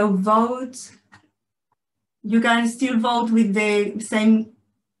 so vote. You can still vote with the same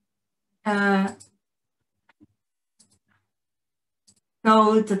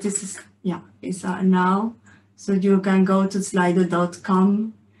code that is, yeah, is now. So you can go to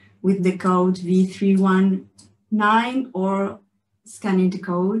slido.com with the code V319 or scanning the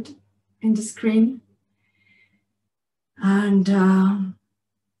code in the screen. And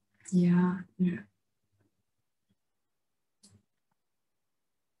yeah.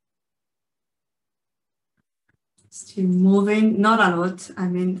 Still moving, not a lot. I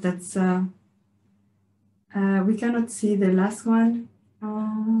mean, that's, we cannot see the last one.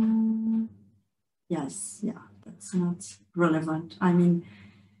 Yes, yeah, that's not relevant. I mean,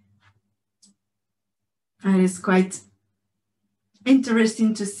 it is quite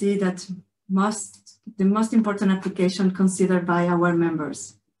interesting to see that the most important application considered by our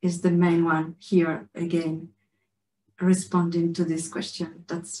members is the main one here, again, responding to this question.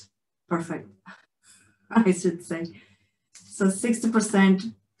 That's perfect, I should say. So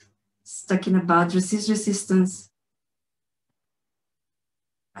 60% is talking about disease resistance,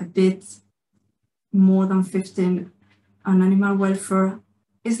 a bit more than 15 on animal welfare.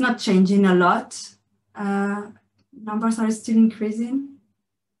 It's not changing a lot. Numbers are still increasing.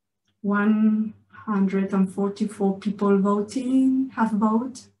 144 people voting, have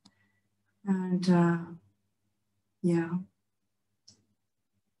voted. And yeah,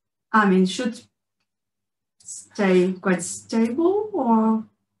 I mean, should stay quite stable, or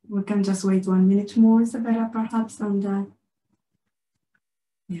we can just wait 1 minute more, Isabella, perhaps, and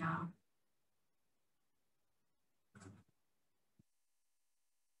yeah.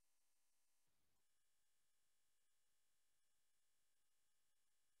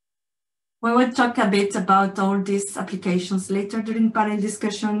 We will talk a bit about all these applications later during panel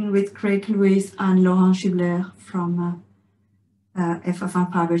discussion with Craig Lewis and Laurent Schibler from EFFAB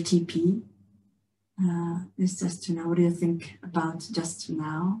and FABRE-TP. It's just to know, what do you think about just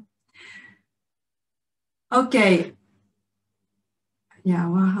now? Okay. Yeah,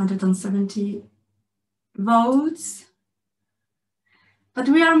 170 votes. But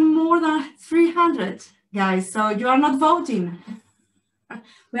we are more than 300, guys, so you are not voting.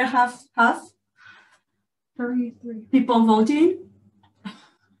 We have half 33 people voting.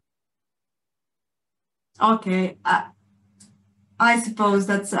 Okay, I suppose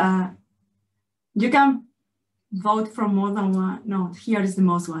that's you can vote for more than one. No, here is the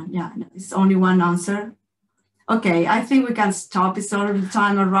most one. Yeah, no, it's only one answer. Okay, I think we can stop. It's all the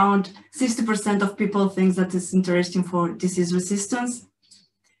time around 60% of people think that it's interesting for disease resistance.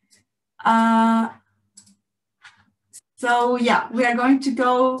 So yeah, we are going to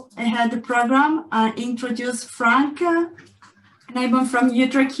go ahead the program and introduce Franck Meijboom from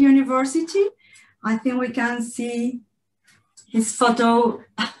Utrecht University. I think we can see his photo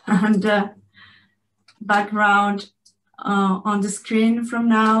and background on the screen from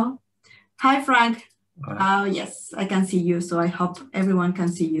now. Hi, Franck. Yes, I can see you, so I hope everyone can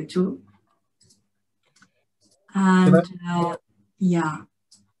see you too. And yeah.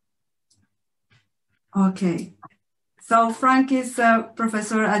 Okay. So Franck is a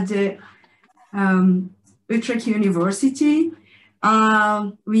professor at the Utrecht University.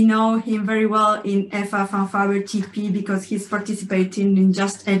 We know him very well in EFFAB and FABRE-TP because he's participating in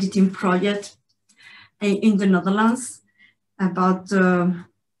Just Editing project in the Netherlands about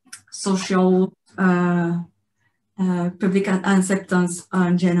social public acceptance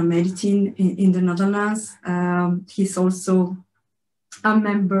on genome editing in the Netherlands. He's also a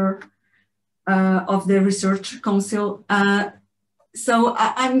member of the Research Council. So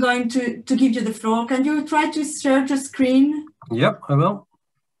I'm going to give you the floor. Can you try to share your screen? Yep, I will.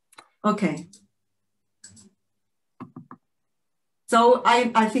 Okay. So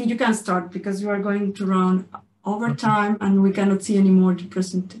I think you can start because you are going to run over time and we cannot see anymore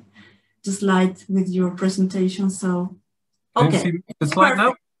the slide with your presentation. So, okay. Can you see the slide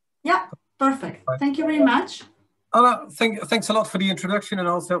now? Yeah, perfect. Thank you very much. Anna, thanks a lot for the introduction and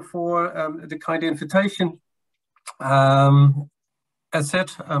also for the kind invitation. As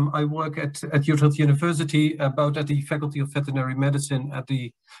said, I work at Utrecht University, both at the Faculty of Veterinary Medicine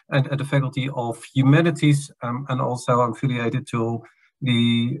and at the Faculty of Humanities, and also I'm affiliated to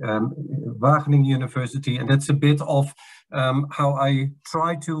the Wageningen University, and that's a bit of how I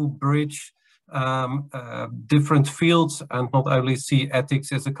try to bridge different fields and not only see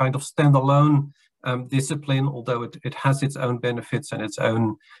ethics as a kind of standalone discipline, although it has its own benefits and its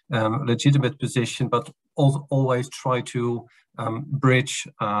own legitimate position, but also always try to bridge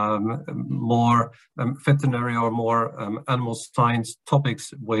more veterinary or more animal science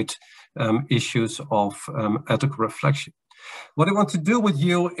topics with issues of ethical reflection. What I want to do with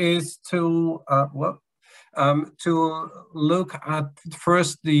you is to look at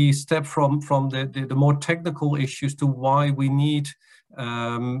first the step from the more technical issues to why we need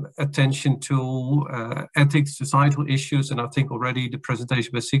attention to ethics, societal issues, and I think already the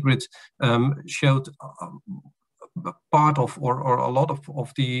presentation by Sigrid showed part of or a lot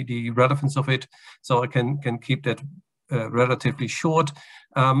of the relevance of it, so I can keep that relatively short.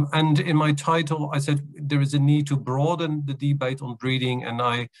 And in my title, I said there is a need to broaden the debate on breeding, and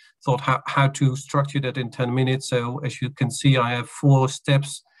I thought how to structure that in 10 minutes. So as you can see, I have 4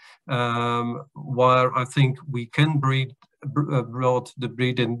 steps where I think we can broad the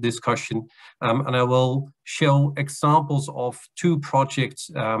breeding discussion, and I will show examples of 2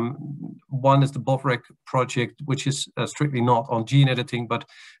 projects. One is the Bovrek project, which is strictly not on gene editing, but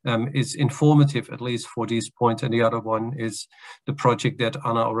is informative at least for these points, and the other one is the project that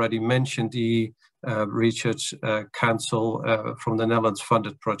Anna already mentioned, the Research Council from the Netherlands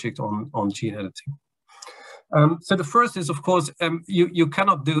funded project on gene editing. So the first is, of course, you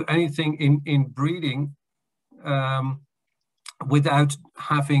cannot do anything in breeding without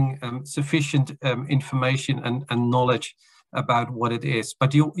having sufficient information and knowledge about what it is.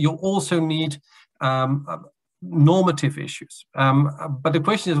 But you also need normative issues. But the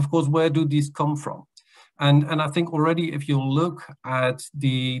question is, of course, where do these come from? And I think already if you look at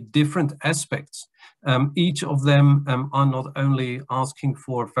the different aspects, each of them are not only asking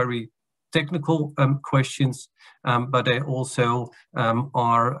for very technical questions, but they also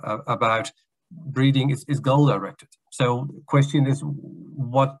are about breeding is goal-directed. So the question is,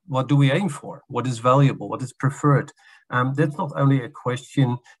 what do we aim for? What is valuable? What is preferred? That's not only a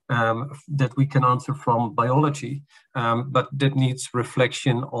question that we can answer from biology, but that needs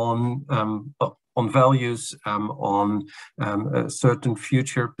reflection on values, on a certain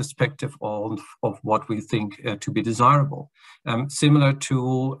future perspective of what we think to be desirable. Similar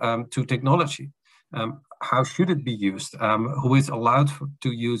to technology. How should it be used? Who is allowed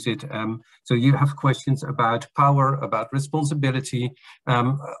to use it? So you have questions about power, about responsibility,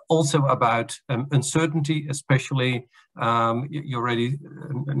 also about uncertainty, especially you already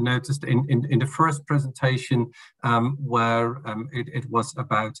noticed in the first presentation where it was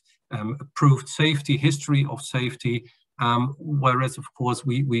about proved safety, history of safety, whereas of course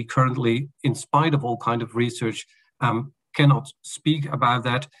we currently, in spite of all kind of research, cannot speak about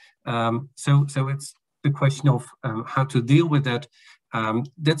that. So it's the question of how to deal with that.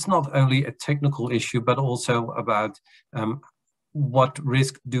 That's not only a technical issue, but also about what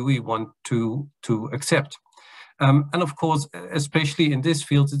risk do we want to accept. And of course, especially in this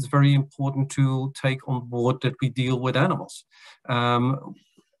field, it's very important to take on board that we deal with animals.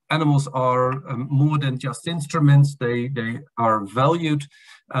 Animals are more than just instruments, they are valued.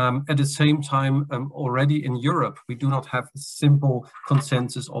 At the same time, already in Europe, we do not have a simple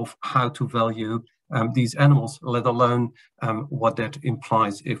consensus of how to value these animals, let alone what that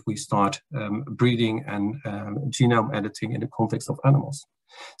implies if we start breeding and genome editing in the context of animals.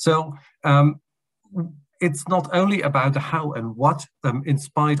 So it's not only about the how and what, in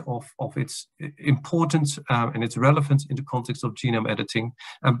spite of its importance and its relevance in the context of genome editing,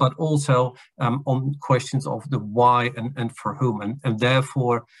 but also on questions of the why and for whom, and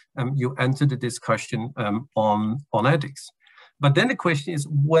therefore you enter the discussion on ethics. But then the question is,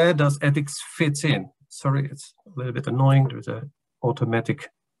 where does ethics fit in? Sorry, it's a little bit annoying. There's an automatic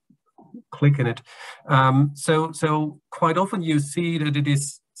click in it. So quite often you see that it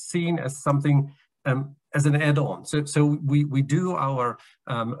is seen as something as an add-on. So we do our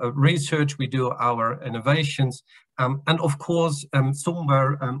research, we do our innovations, and of course,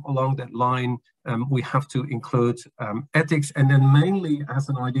 somewhere along that line, we have to include ethics, and then mainly as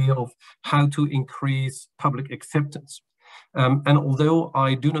an idea of how to increase public acceptance. And although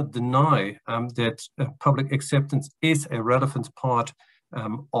I do not deny that public acceptance is a relevant part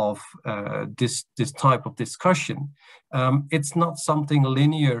of this type of discussion, it's not something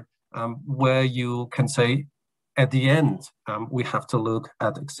linear where you can say at the end we have to look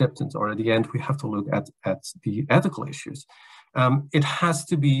at acceptance, or at the end we have to look at the ethical issues. It has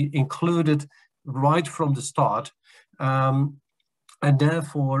to be included right from the start, and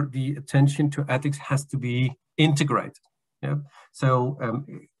therefore the attention to ethics has to be integrated. Yeah. So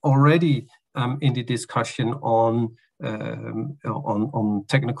already in the discussion on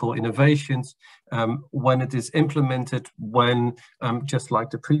technical innovations, when it is implemented, when just like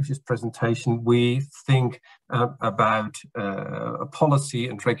the previous presentation, we think about policy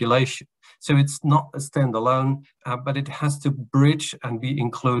and regulation. So it's not a standalone, but it has to bridge and be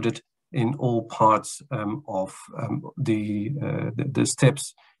included in all parts of the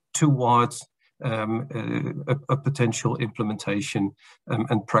steps towards a potential implementation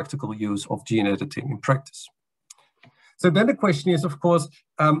and practical use of gene editing in practice. So then the question is, of course,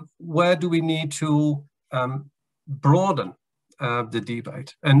 where do we need to broaden the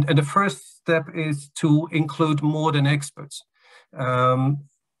debate? And the first step is to include more than experts.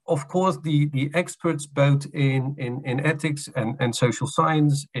 Of course, the experts both in ethics and social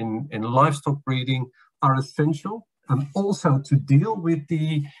science, in livestock breeding, are essential. Also to deal with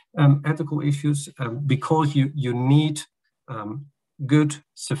the ethical issues, because you need good,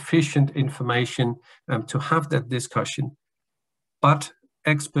 sufficient information to have that discussion. But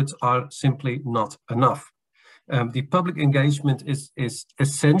experts are simply not enough. The public engagement is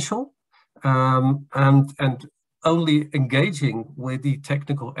essential, and only engaging with the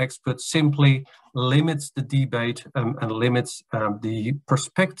technical experts simply limits the debate and limits the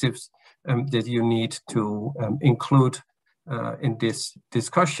perspectives that you need to include in this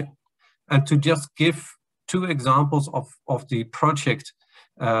discussion. And to just give two examples of the project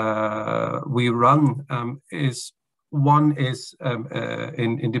we run, one is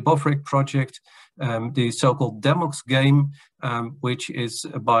in the Bofrek project, the so-called Demox game, which is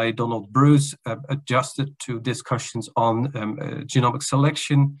by Donald Bruce, adjusted to discussions on genomic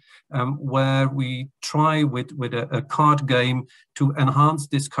selection, where we try with a card game to enhance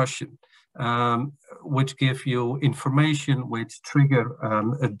discussion, which give you information, which trigger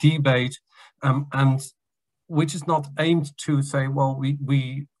a debate, and which is not aimed to say, well,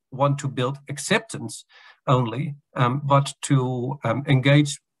 we want to build acceptance only, but to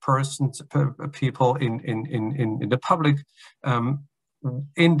engage people in the public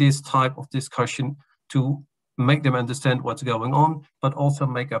in this type of discussion, to make them understand what's going on, but also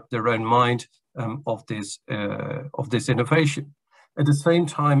make up their own mind of this innovation. At the same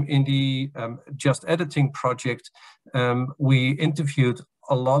time, in the Just Editing project, we interviewed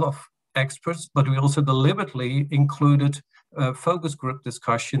a lot of experts, but we also deliberately included focus group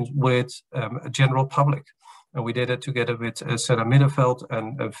discussions with a general public. And we did it together with Sarah Middelveld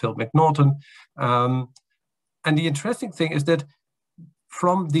and Phil McNaughton. And the interesting thing is that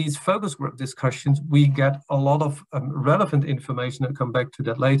from these focus group discussions, we get a lot of relevant information. I'll come back to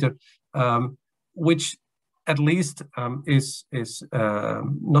that later, which at least is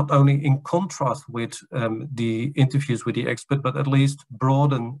not only in contrast with the interviews with the expert, but at least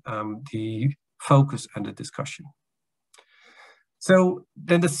broaden the focus and the discussion. So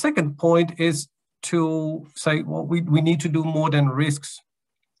then the second point is to say, well, we need to do more than risks.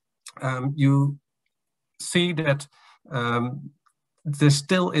 You see that there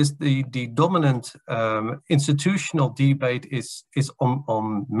still is the dominant institutional debate is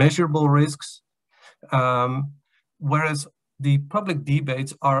on measurable risks, whereas the public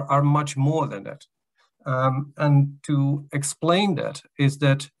debates are much more than that. And to explain that is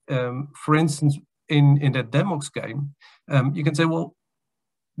that, for instance, in the Demox game, you can say, well,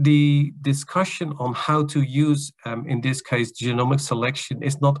 the discussion on how to use, in this case, genomic selection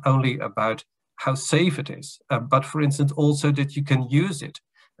is not only about how safe it is, but for instance, also that you can use it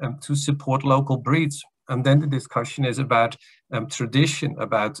to support local breeds, And then the discussion is about tradition,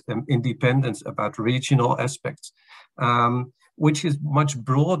 about independence, about regional aspects, which is much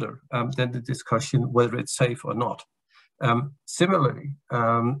broader than the discussion whether it's safe or not. Similarly,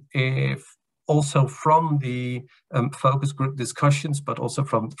 if also from the focus group discussions, but also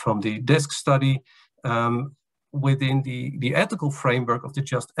from the desk study, within the ethical framework of the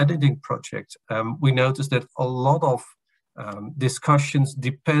Just Editing project, we noticed that a lot of discussions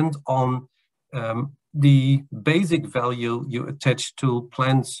depend on the basic value you attach to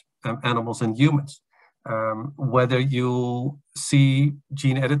plants, animals, and humans. Whether you see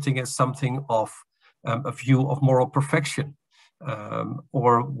gene editing as something of a view of moral perfection,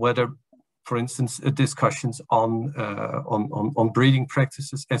 or whether, for instance, discussions on breeding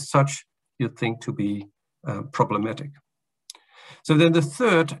practices as such you think to be problematic. So then the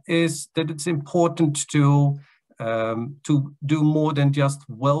third is that it's important to do more than just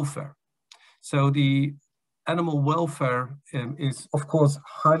welfare. So the animal welfare is, of course,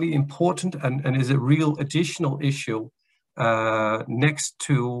 highly important and is a real additional issue next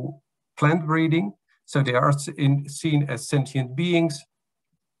to plant breeding. So they are seen as sentient beings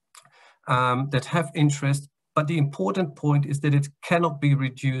that have interest, but the important point is that it cannot be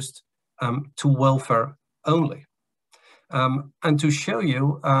reduced to welfare only. And to show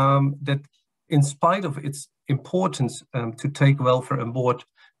you that in spite of its importance to take welfare on board,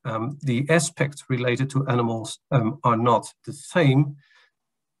 the aspects related to animals are not the same.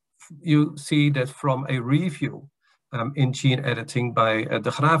 You see that from a review in gene editing by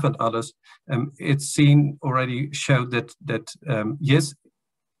De Graaf and others, it's seen already showed that yes,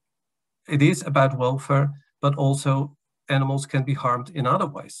 it is about welfare, but also animals can be harmed in other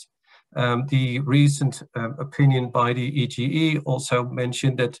ways. The recent opinion by the EGE also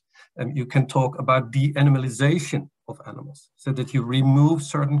mentioned that you can talk about de-animalization of animals, so that you remove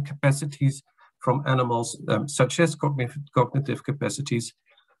certain capacities from animals, such as cognitive capacities.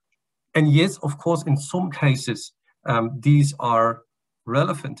 And yes, of course, in some cases, these are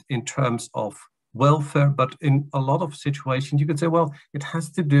relevant in terms of welfare, but in a lot of situations, you could say, well, it has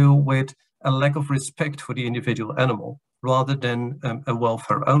to do with a lack of respect for the individual animal rather than a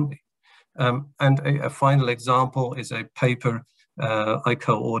welfare only. And a final example is a paper I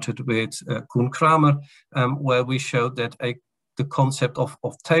co-authored with Koen Kramer, where we showed that the concept of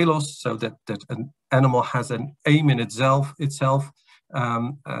telos, so that an animal has an aim in itself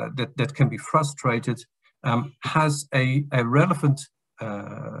that can be frustrated, has a relevant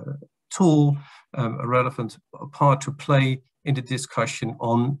tool, a relevant part to play in the discussion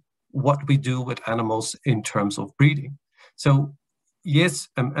on what we do with animals in terms of breeding. So yes,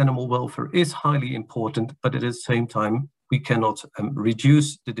 animal welfare is highly important, but at the same time, we cannot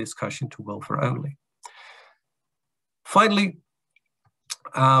reduce the discussion to welfare only. Finally,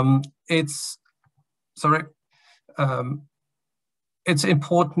 it's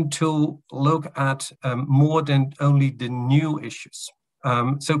important to look at more than only the new issues.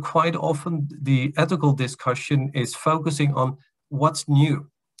 So quite often the ethical discussion is focusing on what's new.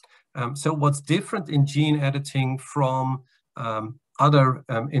 So what's different in gene editing from other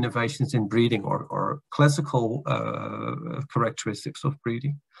innovations in breeding or classical characteristics of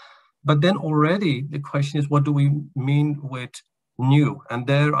breeding. But then already the question is, what do we mean with new? And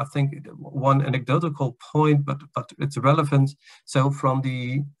there I think one anecdotal point, but it's relevant. So from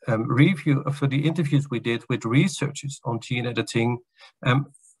the review for the interviews we did with researchers on gene editing,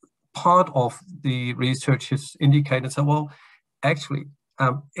 part of the researchers indicated, so well, actually,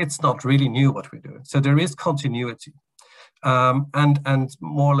 it's not really new what we're doing. So there is continuity. And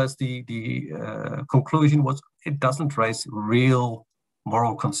more or less the conclusion was it doesn't raise real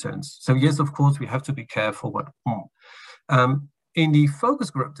moral concerns. So yes, of course, we have to be careful. In the focus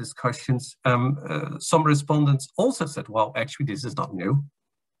group discussions, some respondents also said, well, actually, this is not new.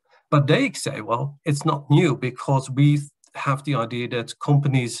 But they say, well, it's not new because we have the idea that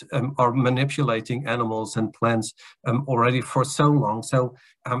companies are manipulating animals and plants already for so long. So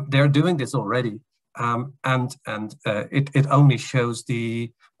they're doing this already. It only shows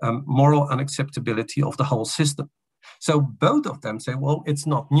the moral unacceptability of the whole system. So both of them say, well, it's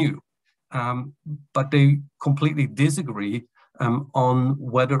not new, but they completely disagree on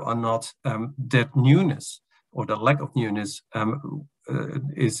whether or not that newness or the lack of newness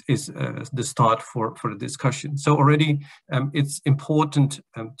is the start for the discussion. So already it's important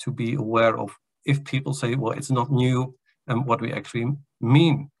to be aware of if people say, well, it's not new, what we actually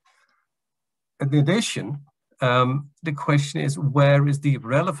mean. In addition, the question is, where is the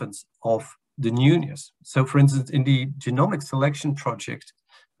relevance of the newness? So for instance, in the genomic selection project,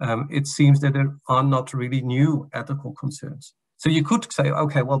 it seems that there are not really new ethical concerns. So you could say,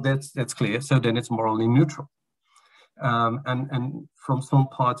 okay, well, that's clear. So then it's morally neutral. And from some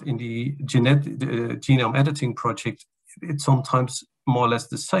part in the genome editing project, it's sometimes more or less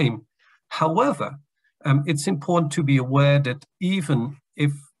the same. However, it's important to be aware that even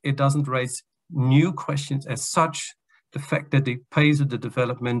if it doesn't raise new questions as such, the fact that the pace of the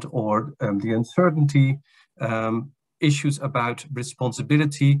development or the uncertainty, issues about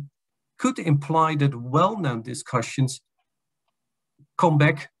responsibility could imply that well-known discussions come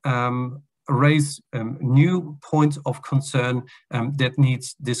back, raise new points of concern that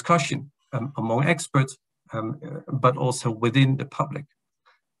needs discussion among experts, but also within the public.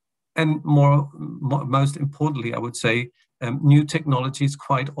 And most importantly, I would say, new technologies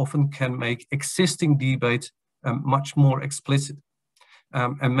quite often can make existing debate much more explicit.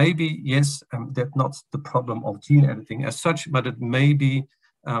 And maybe, yes, that's not the problem of gene editing as such, but it may be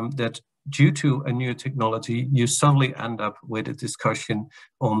that due to a new technology, you suddenly end up with a discussion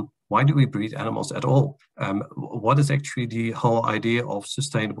on why do we breed animals at all? What is actually the whole idea of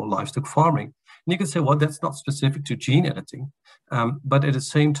sustainable livestock farming? And you can say, well, that's not specific to gene editing. But at the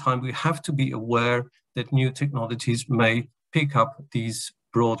same time, we have to be aware that new technologies may pick up these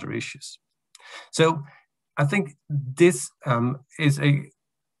broader issues. So I think this is a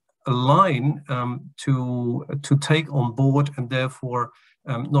line to take on board, and therefore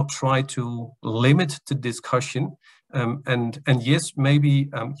not try to limit the discussion. And yes, maybe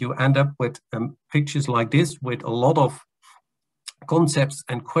you end up with pictures like this with a lot of concepts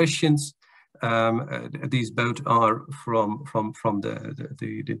and questions. These both are from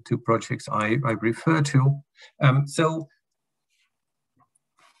the two projects I refer to. So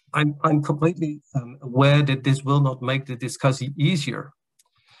I'm completely aware that this will not make the discussion easier.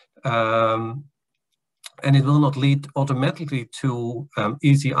 And it will not lead automatically to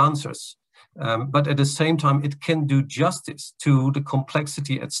easy answers. But at the same time, it can do justice to the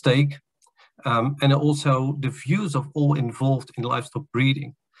complexity at stake, and also the views of all involved in livestock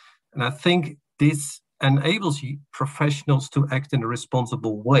breeding. And I think this enables professionals to act in a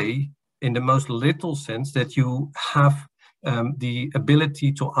responsible way, in the most literal sense that you have the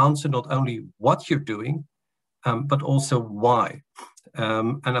ability to answer not only what you're doing, but also why.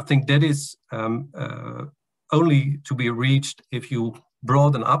 And I think that is only to be reached if you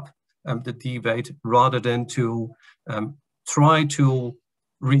broaden up the debate rather than to try to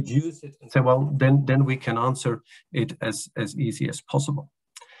reduce it and say, well, then we can answer it as easy as possible.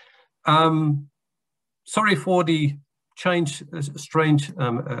 Sorry for the strange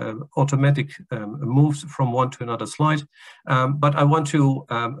automatic moves from one to another slide, but I want to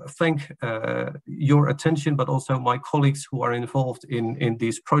thank your attention, but also my colleagues who are involved in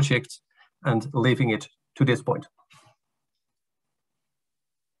these projects and leaving it to this point.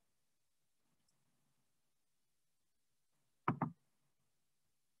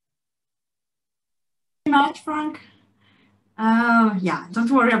 Much, Franck. Yeah, don't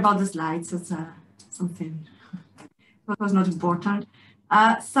worry about the slides. It's something that was not important.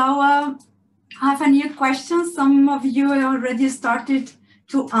 I have a new question. Some of you already started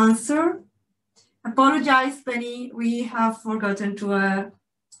to answer. Apologize, Penny. We have forgotten to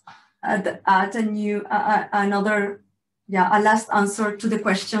add a last answer to the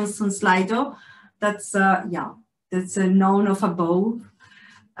questions on Slido. That's that's known of above.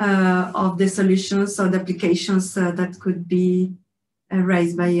 Of the solutions or the applications that could be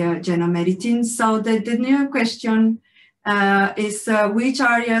raised by genome editing. So the new question is which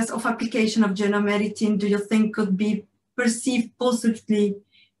areas of application of genome editing do you think could be perceived positively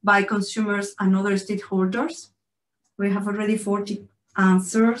by consumers and other stakeholders? We have already 40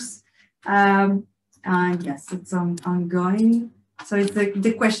 answers. And yes, it's ongoing. So it's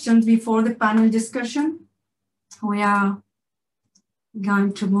the question before the panel discussion. We are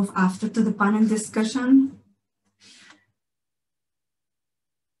going to move after to the panel discussion.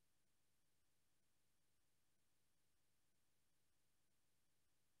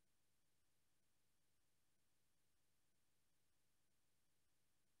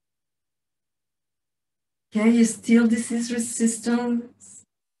 Okay, still disease resistance.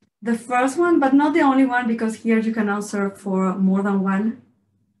 The first one, but not the only one, because here you can answer for more than one.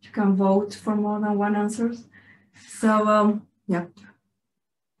 You can vote for more than one answers. So, yep.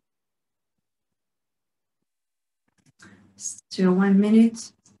 Still 1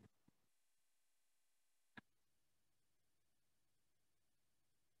 minute.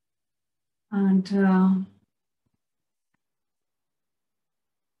 And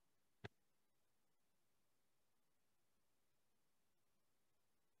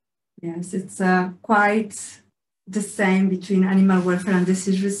yes, it's quite the same between animal welfare and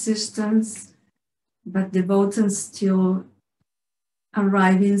disease resistance, but the voting still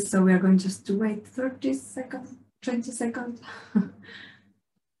arriving, so we are going just to wait 30 seconds, 20 seconds.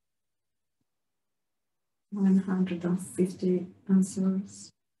 150 answers.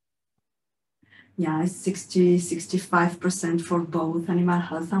 Yeah, it's 65% for both animal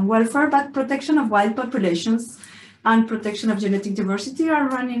health and welfare, but protection of wild populations and protection of genetic diversity are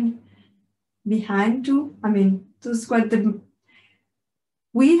running behind too. I mean, this is quite the,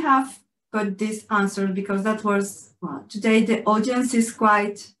 we have got this answer because that was, well, today the audience is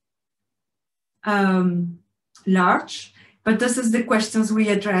quite large, but this is the questions we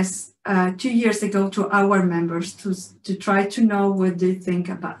addressed 2 years ago to our members to try to know what they think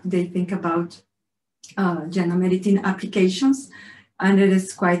about genome editing applications, and it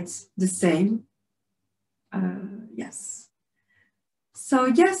is quite the same. Yes. So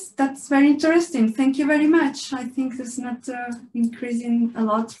yes, that's very interesting. Thank you very much. I think it's not increasing a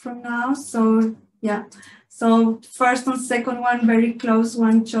lot from now. So yeah. So first and second one, very close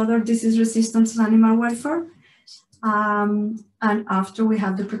one each other. This is resistance to animal welfare. And after we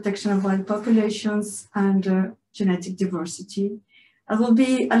have the protection of wild populations and genetic diversity. I will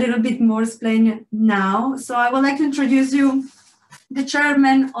be a little bit more explained now. So I would like to introduce you the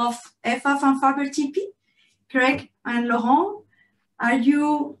chairman of EFFAB and FABRE-TP, Craig and Laurent. Are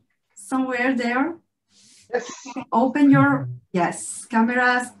you somewhere there? Yes. Open your, yes,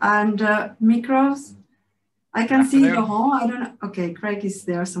 cameras and micros. I can see Laurent. I don't know. Okay, Craig is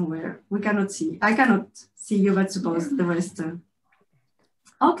there somewhere. We cannot see. I cannot see you, but suppose the rest.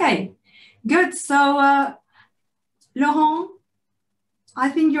 Okay, good. So Laurent, I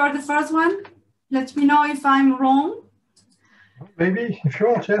think you are the first one. Let me know if I'm wrong. Maybe, if you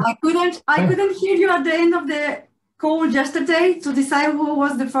want, yeah. I couldn't hear you at the end of the call yesterday to decide who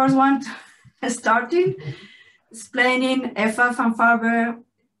was the first one starting, explaining EFFAB and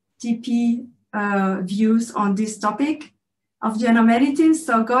FABRE-TP views on this topic of genome editing.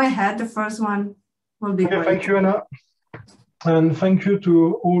 So go ahead, the first one will be great. Thank you, Anna. And thank you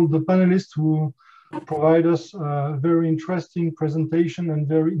to all the panelists who provide us a very interesting presentation and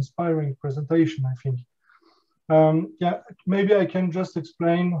very inspiring presentation, I think. Yeah, maybe I can just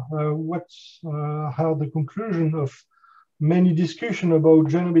explain how the conclusion of many discussion about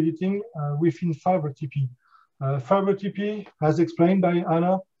genome editing within FABRE-TP. FABRE-TP, as explained by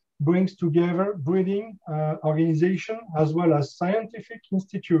Anna, brings together breeding organization as well as scientific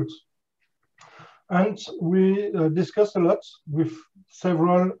institutes. And we discussed a lot with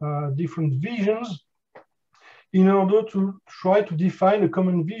several different visions in order to try to define a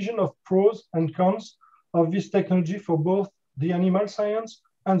common vision of pros and cons of this technology for both the animal science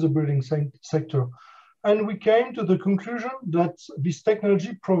and the breeding sector. And we came to the conclusion that this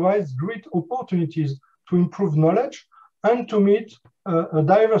technology provides great opportunities to improve knowledge and to meet a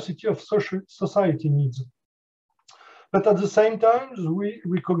diversity of society needs. But at the same time, we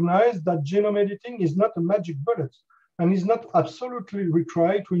recognize that genome editing is not a magic bullet and is not absolutely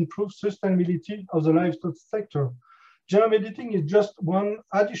required to improve sustainability of the livestock sector. Genome editing is just one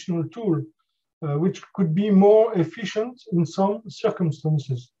additional tool which could be more efficient in some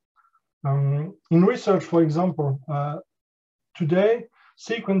circumstances. In research, for example, today,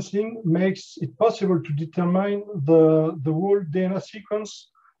 sequencing makes it possible to determine the whole DNA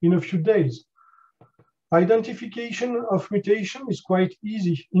sequence in a few days. Identification of mutation is quite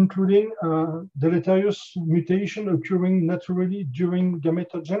easy, including deleterious mutation occurring naturally during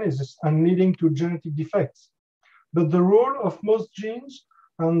gametogenesis and leading to genetic defects. But the role of most genes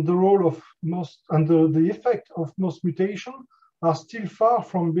and the role of most and the effect of most mutation are still far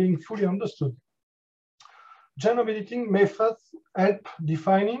from being fully understood. Genome editing methods help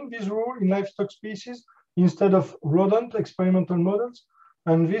defining this role in livestock species instead of rodent experimental models,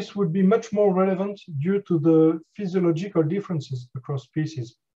 and this would be much more relevant due to the physiological differences across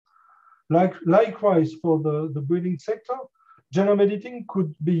species. Likewise, for the breeding sector, genome editing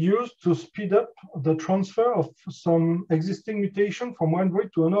could be used to speed up the transfer of some existing mutation from one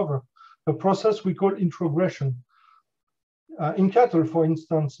breed to another, a process we call introgression. In cattle, for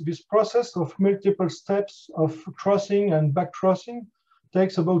instance, this process of multiple steps of crossing and back crossing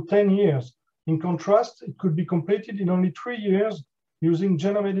takes about 10 years. In contrast, it could be completed in only 3 years using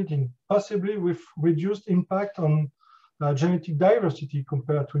genome editing, possibly with reduced impact on genetic diversity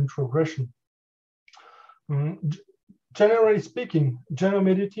compared to introgression. Generally speaking, genome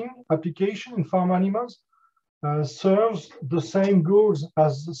editing application in farm animals serves the same goals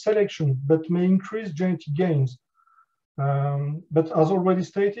as selection, but may increase genetic gains. But as already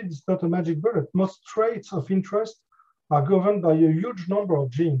stated, it's not a magic bullet. Most traits of interest are governed by a huge number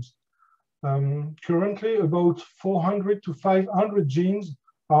of genes. Currently, about 400 to 500 genes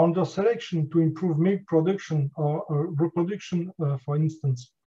are under selection to improve milk production or reproduction, for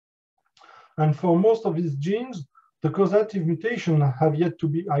instance. And for most of these genes, the causative mutations have yet to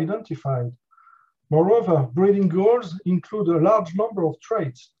be identified. Moreover, breeding goals include a large number of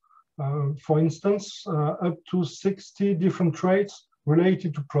traits. For instance, up to 60 different traits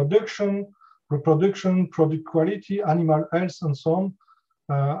related to production, reproduction, product quality, animal health, and so on,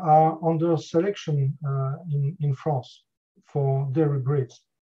 are under selection in France for dairy breeds.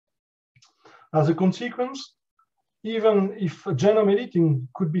 As a consequence, even if genome editing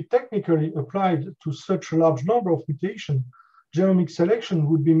could be technically applied to such a large number of mutations, genomic selection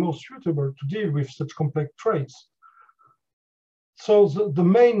would be more suitable to deal with such complex traits. So the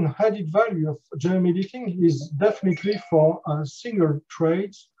main added value of genome editing is definitely for single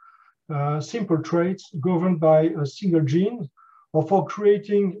traits, simple traits governed by a single gene, or for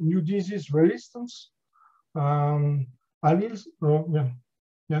creating new disease resistance alleles,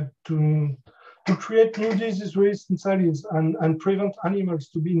 to create new disease resistance alleles and prevent animals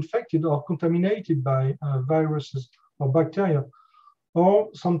to be infected or contaminated by viruses or bacteria, or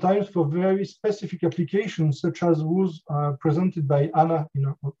sometimes for very specific applications, such as those presented by Anna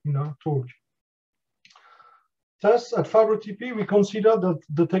in our talk. Thus, at FABRE-TP, we consider that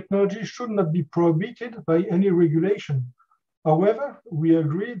the technology should not be prohibited by any regulation. However, we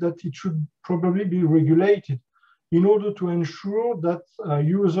agree that it should probably be regulated in order to ensure that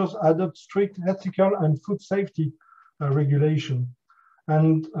users adopt strict ethical and food safety regulation.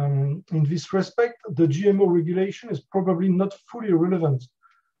 And in this respect, the GMO regulation is probably not fully relevant,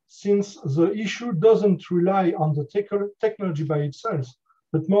 since the issue doesn't rely on the technology by itself,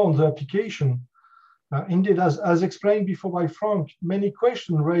 but more on the application. Indeed, as explained before by Franck, many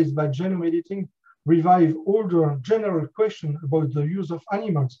questions raised by genome editing revive older general questions about the use of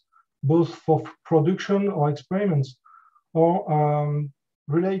animals, both for production or experiments, or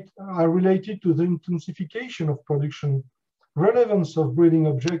are related to the intensification of production, relevance of breeding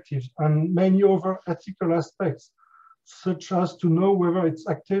objectives, and many other ethical aspects, such as to know whether it's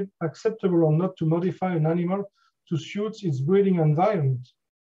acceptable or not to modify an animal to suit its breeding environment.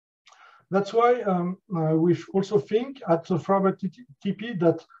 That's why we also think at the FABRE-TP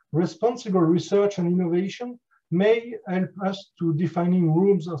that responsible research and innovation may help us to defining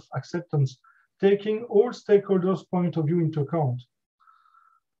rules of acceptance, taking all stakeholders' point of view into account.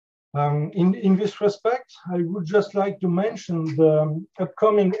 In this respect, I would just like to mention the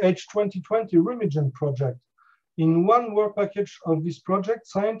upcoming H2020 Remigen project. In one work package of this project,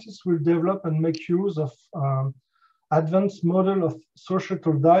 scientists will develop and make use of advanced model of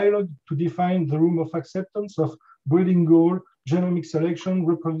societal dialogue to define the room of acceptance of breeding goal, genomic selection,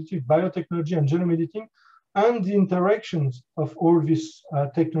 reproductive biotechnology, and genome editing, and the interactions of all this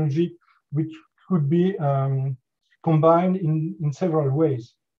technology, which could be combined in several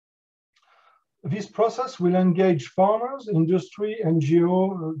ways. This process will engage farmers, industry,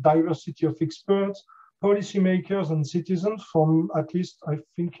 NGO, diversity of experts, policymakers, and citizens from at least, I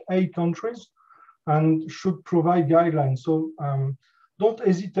think, 8 countries, and should provide guidelines. So don't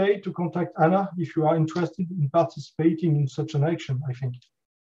hesitate to contact Anna if you are interested in participating in such an action, I think.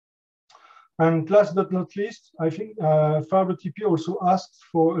 And last but not least, I think FABRE-TP also asks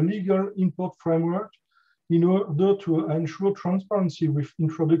for a legal import framework in order to ensure transparency with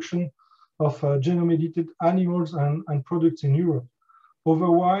introduction of genome-edited animals and products in Europe.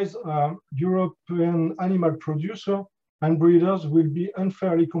 Otherwise, European animal producers and breeders will be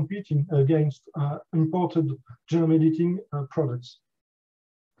unfairly competing against imported genome editing products.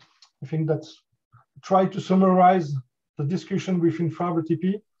 I think that's try to summarize the discussion within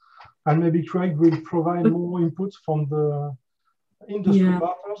FABRE-TP, and maybe Craig will provide more inputs from the industry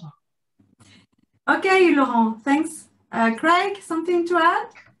partners. Okay, Laurent, thanks. Craig, something to add?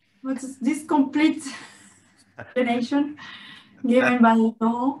 What's this complete explanation given by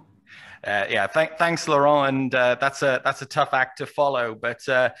Laurent? Yeah, thanks, Laurent, and that's a tough act to follow. But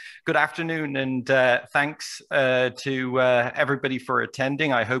good afternoon, and thanks to everybody for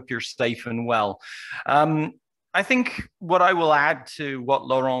attending. I hope you're safe and well. I think what I will add to what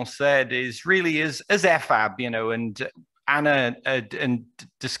Laurent said is really as EFFAB, you know, and Anna and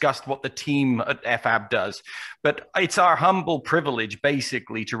discussed what the team at EFFAB does, but it's our humble privilege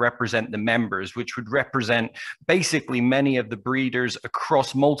basically to represent the members, which would represent basically many of the breeders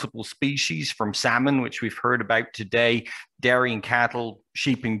across multiple species, from salmon, which we've heard about today, dairy and cattle,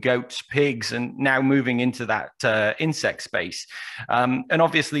 sheep and goats, pigs, and now moving into that insect space. And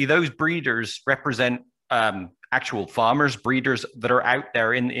obviously those breeders represent actual farmers, breeders that are out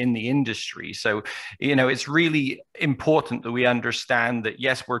there in the industry. So, you know, it's really important that we understand that,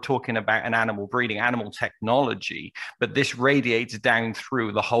 yes, we're talking about an animal breeding, animal technology, but this radiates down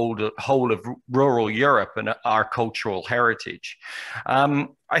through the whole of rural Europe and our cultural heritage.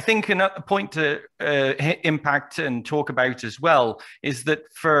 I think another point to impact and talk about as well is that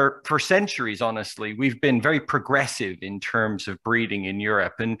for centuries, honestly, we've been very progressive in terms of breeding in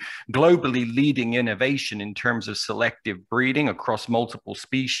Europe and globally leading innovation in terms of selective breeding across multiple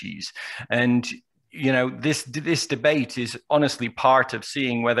species. And you know, this debate is honestly part of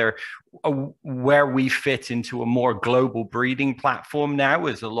seeing where we fit into a more global breeding platform now,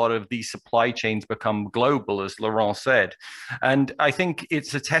 as a lot of these supply chains become global, as Laurent said. And I think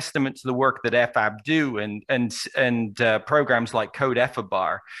it's a testament to the work that EFFAB do and programs like Code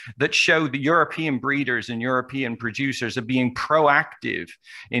EFFABAR that show the European breeders and European producers are being proactive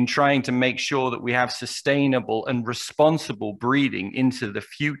in trying to make sure that we have sustainable and responsible breeding into the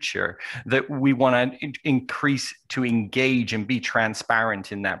future, that we want to increase to engage and be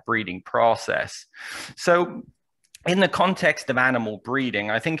transparent in that breeding process. So in the context of animal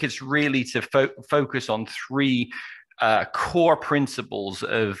breeding, I think it's really to focus on three core principles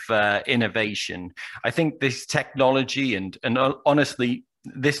of innovation. I think this technology and honestly,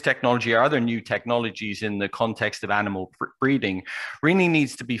 this technology or other new technologies in the context of animal breeding really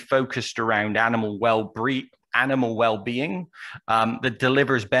needs to be focused around animal well-being that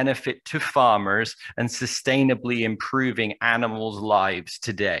delivers benefit to farmers and sustainably improving animals' lives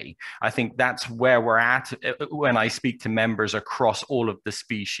today. I think that's where we're at when I speak to members across all of the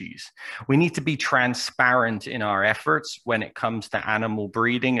species. We need to be transparent in our efforts when it comes to animal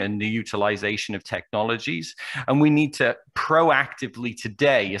breeding and the utilization of technologies. And we need to proactively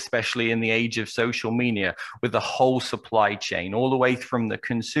today, especially in the age of social media, with the whole supply chain, all the way from the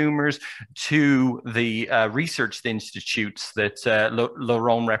consumers to the research institutes that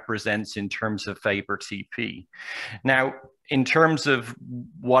Laurent represents in terms of FABRE-TP. Now, in terms of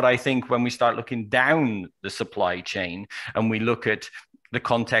what I think when we start looking down the supply chain and we look at the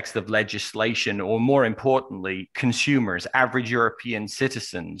context of legislation, or more importantly, consumers, average European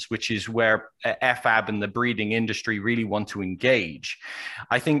citizens, which is where EFFAB and the breeding industry really want to engage.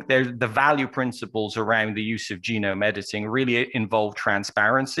 I think the value principles around the use of genome editing really involve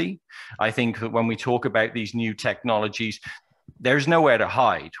transparency. I think that when we talk about these new technologies, there's nowhere to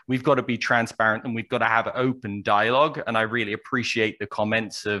hide. We've got to be transparent and we've got to have an open dialogue. And I really appreciate the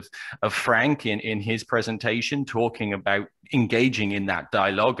comments of Franck in his presentation, talking about engaging in that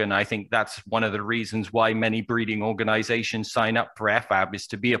dialogue. And I think that's one of the reasons why many breeding organizations sign up for EFFAB, is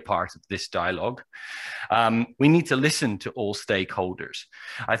to be a part of this dialogue. We need to listen to all stakeholders.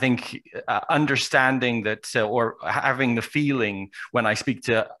 I think understanding that, or having the feeling when I speak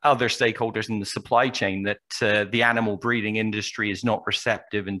to other stakeholders in the supply chain, that the animal breeding industry is not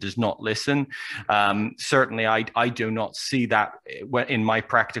receptive and does not listen. Certainly, I do not see that in my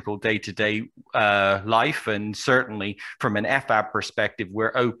practical day-to-day life. And certainly from an EFFAB perspective,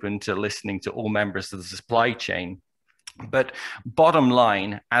 we're open to listening to all members of the supply chain. But bottom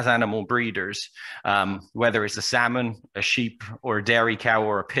line, as animal breeders, whether it's a salmon, a sheep, or a dairy cow,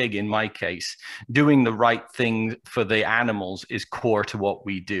 or a pig in my case, doing the right thing for the animals is core to what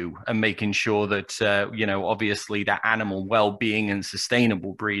we do, and making sure that, you know, obviously that animal well-being and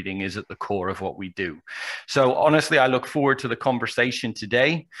sustainable breeding is at the core of what we do. So honestly, I look forward to the conversation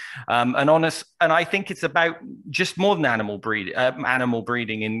today. And I think it's about just more than animal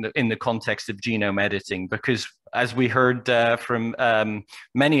breeding in the context of genome editing, because as we heard from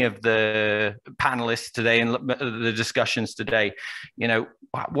many of the panelists today and the discussions today, you know,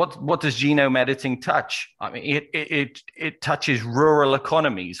 what does genome editing touch? I mean, it touches rural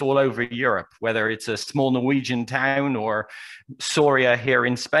economies all over Europe, whether it's a small Norwegian town or Soria here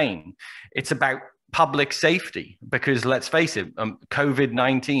in Spain. It's about public safety, because let's face it,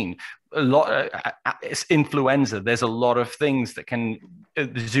 COVID-19, a lot it's influenza, there's a lot of things that can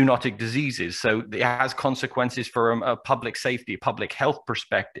zoonotic diseases, so it has consequences from a public safety, public health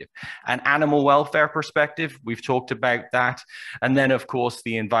perspective, an animal welfare perspective. We've talked about that, and then of course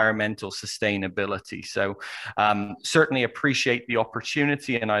the environmental sustainability. So certainly appreciate the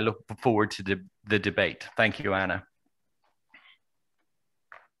opportunity, and I look forward to the debate. Thank you, Anna.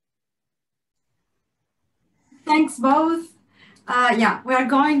 Thanks both. Yeah, we are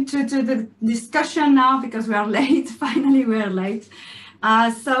going to the discussion now because we are late. Finally, we are late.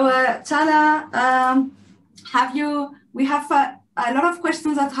 Cagla, we have a lot of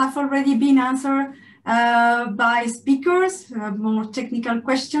questions that have already been answered by speakers, more technical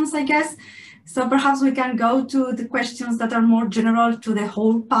questions, I guess. So perhaps we can go to the questions that are more general to the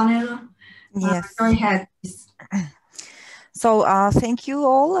whole panel. Yes. Go ahead, please. So thank you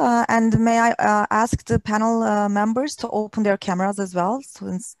all, and may I ask the panel members to open their cameras as well,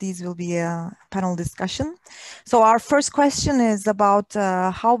 since these will be a panel discussion. So our first question is about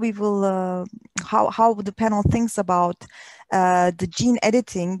how we will, how the panel thinks about the gene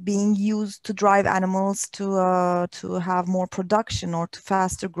editing being used to drive animals to have more production or to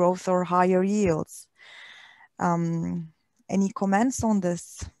faster growth or higher yields. Any comments on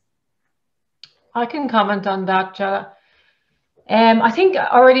this? I can comment on that, Jella. I think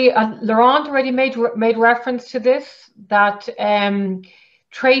already Laurent already made reference to this, that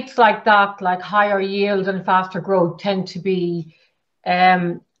traits like that, like higher yield and faster growth, tend to be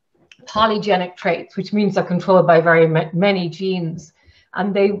polygenic traits, which means they're controlled by very many genes.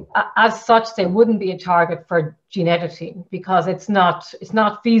 And they, as such, they wouldn't be a target for gene editing because it's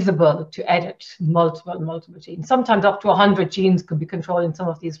not feasible to edit multiple genes. Sometimes up to 100 genes could be controlling some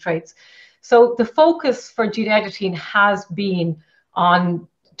of these traits. So the focus for gene editing has been on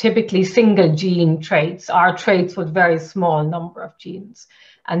typically single gene traits, or traits with very small number of genes.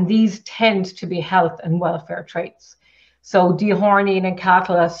 And these tend to be health and welfare traits. So dehorning in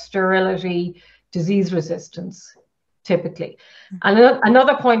cattle, sterility, disease resistance, typically. And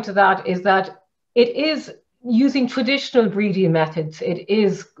another point to that is that it is using traditional breeding methods. It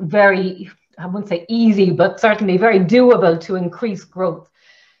is very, I wouldn't say easy, but certainly very doable to increase growth.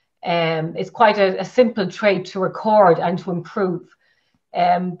 It's quite a simple trait to record and to improve.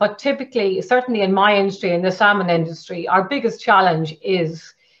 But typically, certainly in my industry, in the salmon industry, our biggest challenge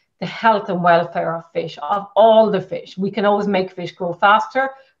is the health and welfare of fish, of all the fish. We can always make fish grow faster,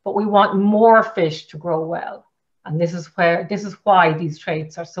 but we want more fish to grow well. And this is why these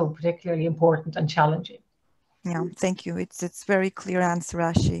traits are so particularly important and challenging. Yeah, thank you. It's very clear answer,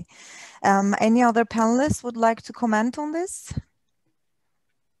 Ashie. Any other panelists would like to comment on this?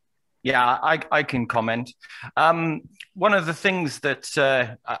 Yeah, I can comment. One of the things that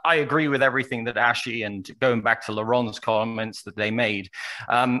I agree with everything that Ashie, and going back to Laurent's comments that they made.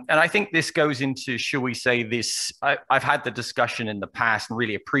 And I think this goes into, shall we say, this, I've had the discussion in the past and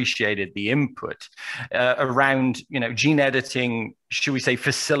really appreciated the input around, gene editing, should we say,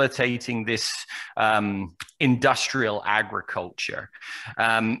 facilitating this industrial agriculture.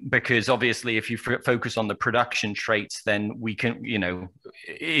 Because obviously, if you focus on the production traits, then we can,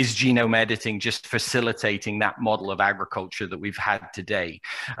 is genome editing just facilitating that model of agriculture that we've had today?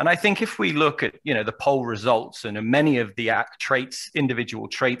 And I think if we look at, the poll results and many of the individual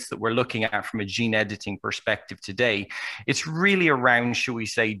traits that we're looking at from a gene editing perspective today, it's really around, shall we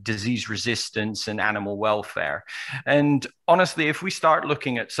say, disease resistance and animal welfare. And honestly, if we start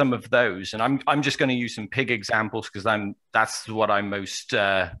looking at some of those, and I'm just going to use some pig examples because that's what I'm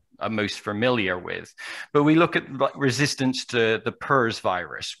most familiar with. But we look at resistance to the PRRS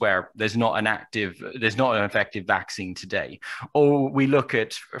virus, where there's not an effective vaccine today. Or we look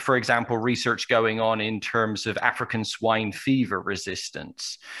at, for example, research going on in terms of African swine fever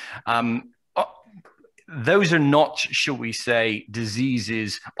resistance. Those are not, shall we say,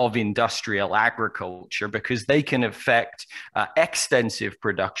 diseases of industrial agriculture, because they can affect extensive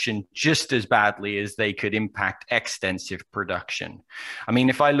production just as badly as they could impact extensive production. I mean,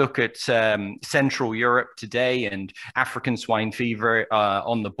 if I look at Central Europe today and African swine fever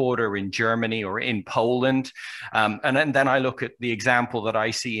on the border in Germany or in Poland, and then I look at the example that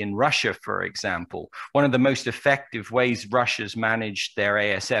I see in Russia, for example, one of the most effective ways Russia's managed their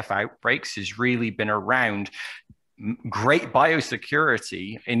ASF outbreaks has really been around great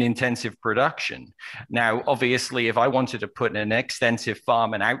biosecurity in intensive production. Now, obviously, if I wanted to put an extensive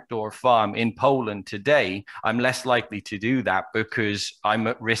farm, an outdoor farm in Poland today, I'm less likely to do that because I'm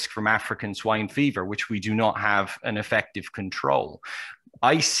at risk from African swine fever, which we do not have an effective control.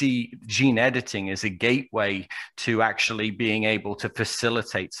 I see gene editing as a gateway to actually being able to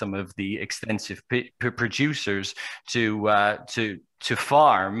facilitate some of the extensive producers to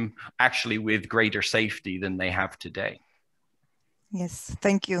farm actually with greater safety than they have today. Yes,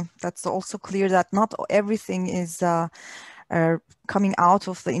 thank you. That's also clear that not everything is coming out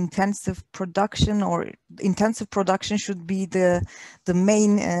of the intensive production, or intensive production should be the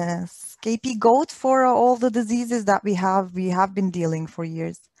main scapegoat for all the diseases that we have been dealing for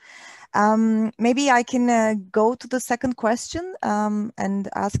years. Maybe I can go to the second question and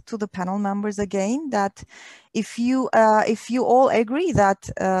ask to the panel members again that if you all agree that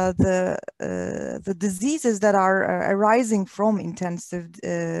the diseases that are arising from intensive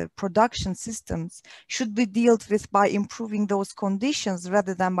production systems should be dealt with by improving those conditions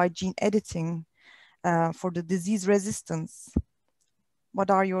rather than by gene editing for the disease resistance. What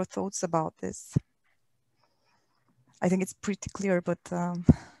are your thoughts about this? I think it's pretty clear, but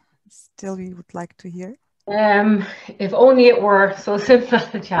still we would like to hear. If only it were so simple,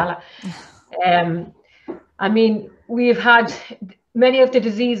 Cagla. I mean, we've had many of the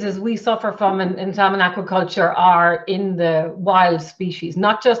diseases we suffer from in salmon aquaculture are in the wild species,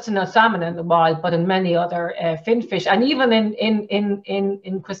 not just in a salmon in the wild, but in many other finfish, and even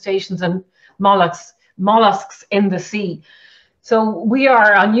in crustaceans and mollusks in the sea. So we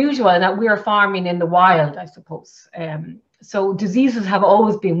are unusual in that we are farming in the wild, I suppose. So diseases have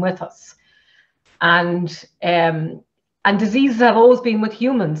always been with us, and diseases have always been with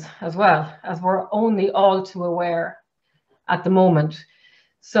humans as well, as we're only all too aware at the moment.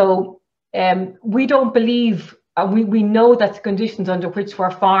 So we don't believe, we know that the conditions under which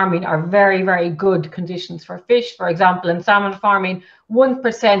we're farming are very, very good conditions for fish. For example, in salmon farming,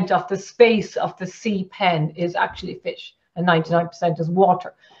 1% of the space of the sea pen is actually fish, and 99% is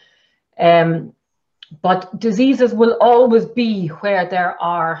water. But diseases will always be where there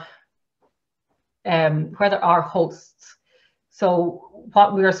are hosts. So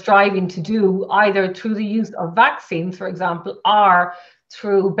what we are striving to do, either through the use of vaccines, for example, or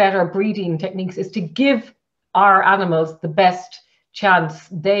through better breeding techniques, is to give our animals the best chance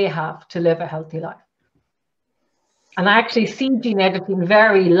they have to live a healthy life. And I actually see gene editing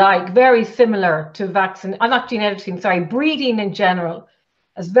very similar to breeding in general,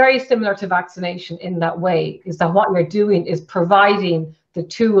 as very similar to vaccination in that way, is that what you're doing is providing the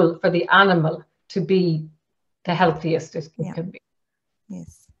tool for the animal to be the healthiest it can be.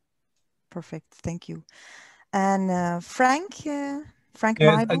 Yes, perfect. Thank you. And Franck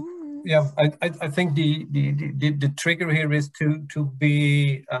Meijboom. I think the trigger here is to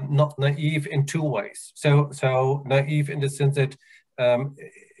be not naive in two ways. So naive in the sense that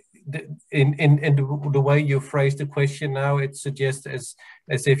in the way you phrase the question now, it suggests as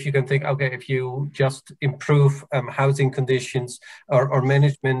if you can think, okay, if you just improve housing conditions or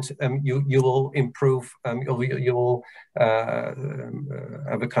management, you will improve, you will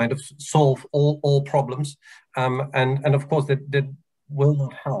have a kind of solve all problems, and of course that will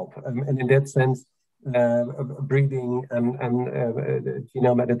not help, and in that sense breeding and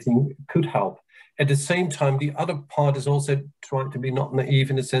genome editing could help. At the same time, the other part is also trying to be not naive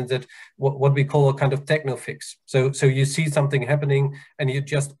in the sense that what we call a kind of techno fix. So you see something happening and you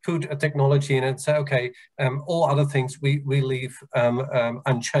just put a technology in and say, okay, all other things we leave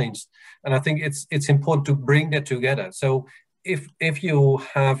unchanged. And I think it's important to bring that together. So if you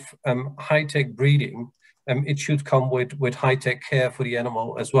have high-tech breeding, it should come with high-tech care for the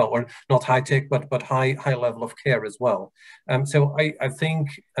animal as well, or not high-tech, but high level of care as well. So I think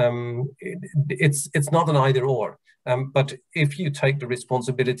it's not an either or, but if you take the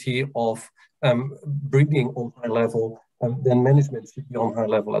responsibility of breeding on high level, then management should be on high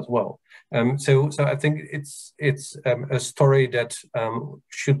level as well. So I think it's a story that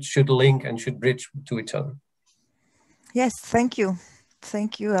should link and should bridge to each other. Yes, thank you.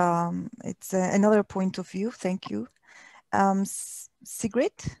 Thank you. It's another point of view. Thank you.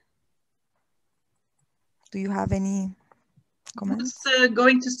 Sigrid, do you have any comments? I was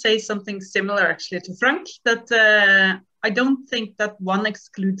going to say something similar actually to Franck, that I don't think that one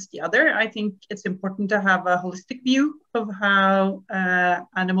excludes the other. I think it's important to have a holistic view of how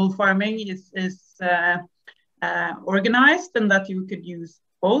animal farming is organized, and that you could use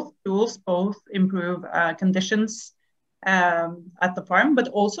both tools, both improve conditions at the farm, but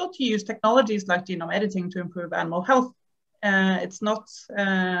also to use technologies like genome editing to improve animal health. It's not,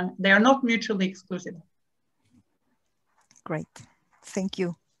 they are not mutually exclusive. Great, thank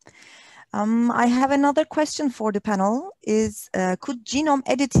you. I have another question for the panel. Could genome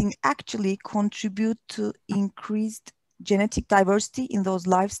editing actually contribute to increased genetic diversity in those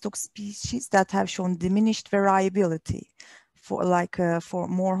livestock species that have shown diminished variability for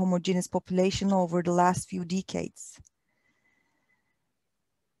more homogeneous population over the last few decades?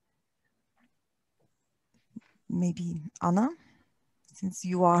 Maybe Anna, since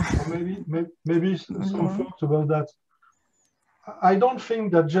you are. Maybe some thoughts about that. I don't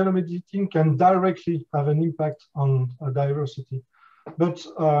think that genome editing can directly have an impact on diversity, but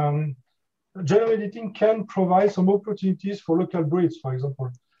genome editing can provide some opportunities for local breeds. For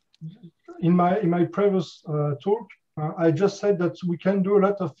example, in my previous talk, I just said that we can do a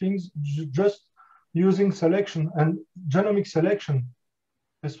lot of things just using selection and genomic selection.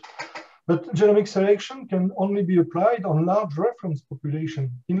 But genomic selection can only be applied on large reference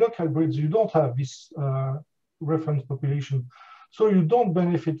population. In local breeds, you don't have this reference population, so you don't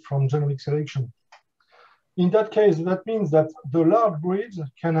benefit from genomic selection. In that case, that means that the large breeds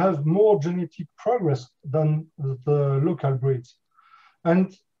can have more genetic progress than the local breeds.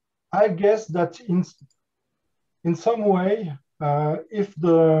 And I guess that in some way, if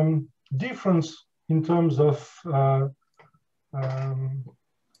the difference in terms of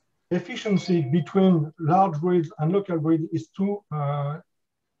efficiency between large breeds and local breed is too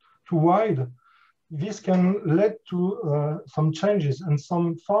wide, this can lead to some changes, and some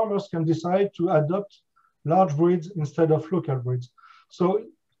farmers can decide to adopt large breeds instead of local breeds. So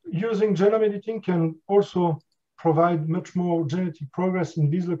using genome editing can also provide much more genetic progress in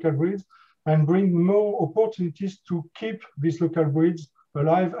these local breeds and bring more opportunities to keep these local breeds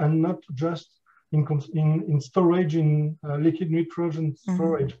alive and not just in storage, in liquid nitrogen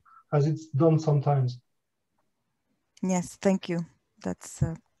storage, as it's done sometimes. Yes, thank you. That's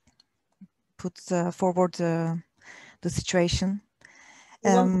puts forward the situation.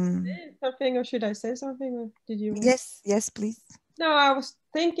 Something, or should I say something? Or did you? Yes, please. No, I was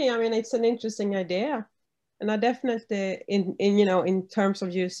thinking. I mean, it's an interesting idea, and I definitely, in terms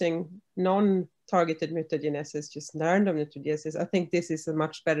of using non-targeted mutagenesis, just random mutagenesis, I think this is a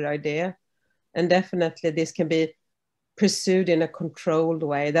much better idea, and definitely this can be pursued in a controlled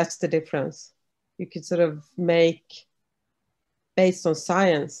way. That's the difference. You could sort of make, based on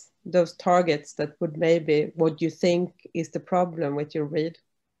science, those targets that would maybe what you think is the problem with your read.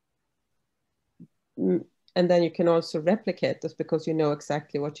 And then you can also replicate this because you know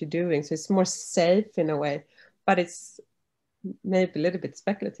exactly what you're doing. So it's more safe in a way, but it's maybe a little bit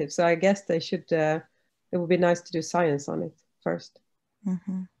speculative. So I guess they should, it would be nice to do science on it first.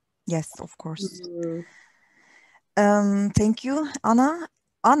 Yes, of course. Thank you, Anna.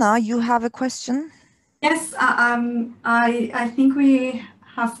 Anna, you have a question? Yes, I think we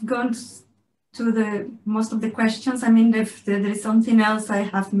have gone to the most of the questions. I mean, if there is something else I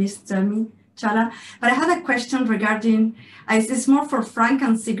have missed, Chala, but I have a question regarding, it's more for Franck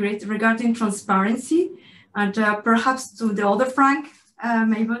and Sigrid, regarding transparency, and perhaps to the other Franck,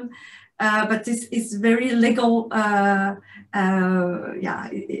 Meijboom, but this is very legal,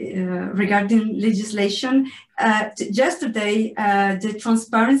 regarding legislation. Yesterday, the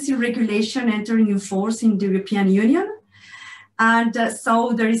transparency regulation entered into force in the European Union. And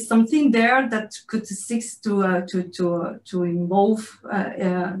so there is something there that could seek to involve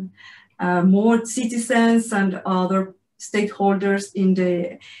more citizens and other stakeholders in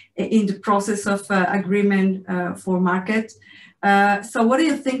the process of agreement for market. So what do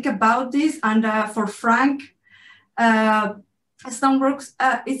you think about this? And for Franck, Swartenbroux,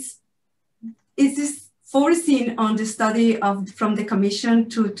 is this foreseen on the study from the Commission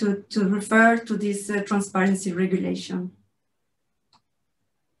to refer to this transparency regulation?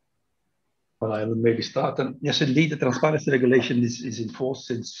 Well, I will maybe start. Yes, indeed, the transparency regulation is in force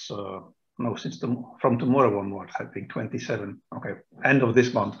since from tomorrow onwards, I think 27. Okay, end of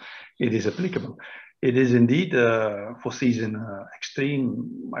this month, it is applicable. It is indeed foresees an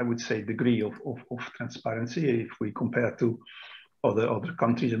extreme, I would say, degree of transparency if we compare to other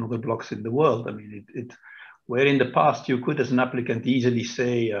countries and other blocks in the world. I mean, where in the past you could, as an applicant, easily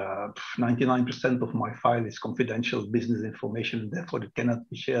say 99% of my file is confidential business information, and therefore it cannot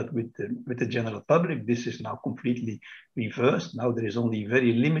be shared with the general public. This is now completely reversed. Now there is only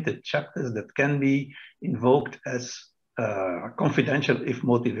very limited chapters that can be invoked as confidential if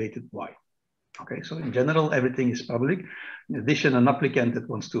motivated why. Okay, so in general, everything is public. In addition, an applicant that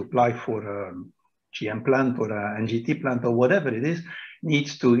wants to apply for a GM plant or a NGT plant or whatever it is,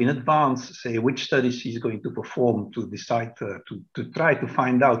 needs to, in advance, say which studies he's going to perform to decide to try to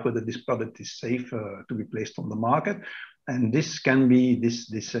find out whether this product is safe to be placed on the market. And this can be,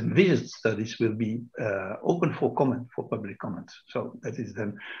 this envisaged studies will be open for comment, for public comment. So that is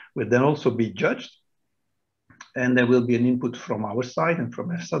then, will then also be judged. And there will be an input from our side and from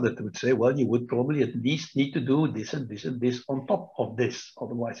EFSA that would say, well, you would probably at least need to do this and this and this on top of this.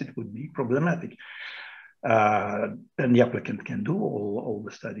 Otherwise, it would be problematic. Then the applicant can do all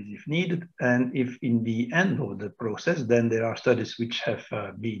the studies if needed. And if in the end of the process, then there are studies which have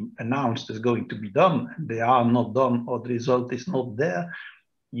been announced as going to be done, and they are not done, or the result is not there,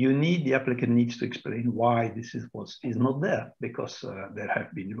 the applicant needs to explain why this is not there, because there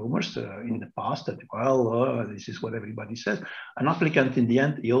have been rumors in the past that, well, this is what everybody says. An applicant, in the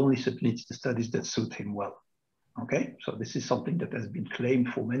end, he only submits the studies that suit him well. Okay, so this is something that has been claimed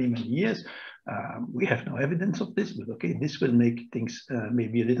for many, many years. We have no evidence of this, but okay, this will make things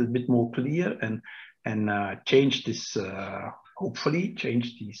maybe a little bit more clear and change this, hopefully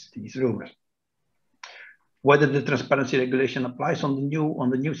change these rumors. Whether the transparency regulation applies on the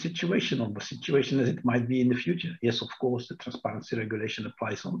new situation, or the situation as it might be in the future. Yes, of course, the transparency regulation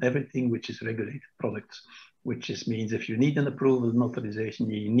applies on everything which is regulated products, which means if you need an approval and authorization,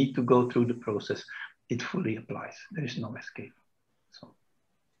 you need to go through the process. It fully applies. There is no escape. So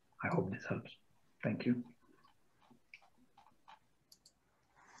I hope this helps. Thank you.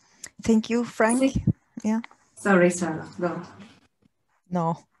 Thank you, Frank. Yeah. Sorry, Sarah. Go.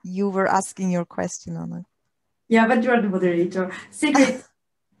 No, you were asking your question, Anna. Yeah, but you're the moderator. Sigrid,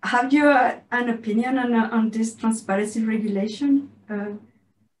 have you an opinion on this transparency regulation?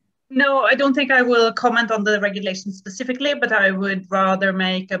 No, I don't think I will comment on the regulation specifically, but I would rather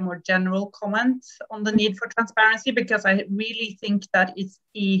make a more general comment on the need for transparency, because I really think that it's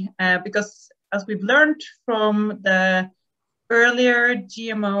key. Because as we've learned from the earlier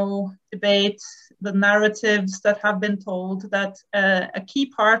GMO debates, the narratives that have been told, that a key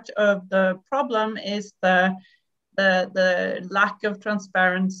part of the problem is the lack of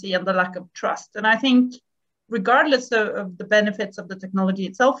transparency and the lack of trust. And I think regardless of the benefits of the technology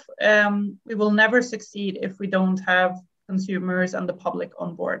itself, we will never succeed if we don't have consumers and the public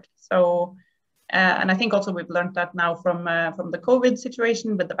on board. So, and I think also we've learned that now from the COVID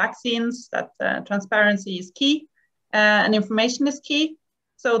situation with the vaccines, that transparency is key and information is key.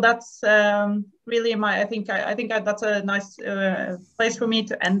 So that's really I think that's a nice place for me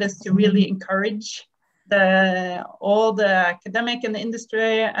to end, is to really encourage all the academic and the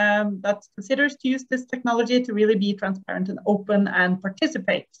industry that considers to use this technology to really be transparent and open and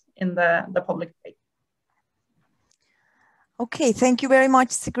participate in the public debate. Okay, thank you very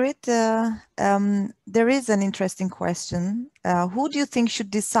much, Sigrid. There is an interesting question. Who do you think should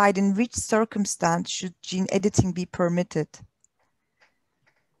decide in which circumstance should gene editing be permitted?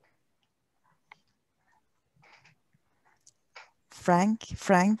 Frank?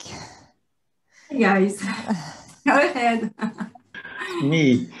 Guys, go ahead.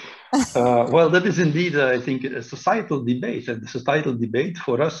 Me. Well, that is indeed, I think, a societal debate. And the societal debate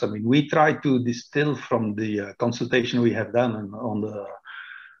for us, I mean, we try to distill from the consultation we have done on the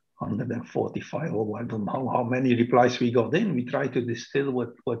 145 or I don't know how many replies we got in. We try to distill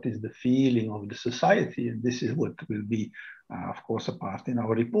what is the feeling of the society. And this is what will be, of course, a part in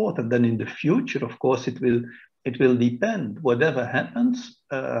our report. And then in the future, of course, it will depend. Whatever happens,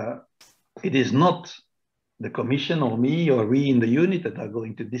 it is not the Commission or me or we in the unit that are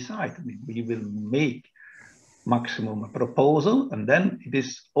going to decide. I mean, we will make maximum a proposal, and then it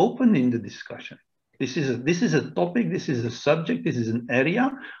is open in the discussion. This is a topic, this is a subject, this is an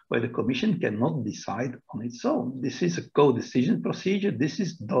area where the Commission cannot decide on its own. This is a co-decision procedure. This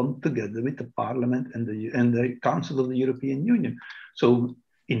is done together with the Parliament and the Council of the European Union. So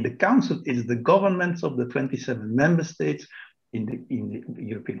in the Council, it's the governments of the 27 member states. In the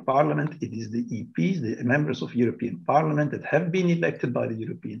European Parliament, it is the EPs, the members of European Parliament that have been elected by the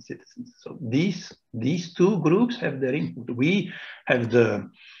European citizens. So these two groups have their input. We have the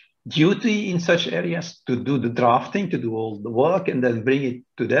duty in such areas to do the drafting, to do all the work, and then bring it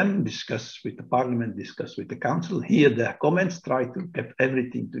to them, discuss with the Parliament, discuss with the Council, hear their comments, try to get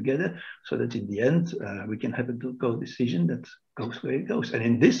everything together so that in the end we can have a co-decision that goes where it goes. And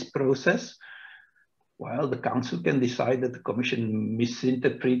in this process, well, the Council can decide that the Commission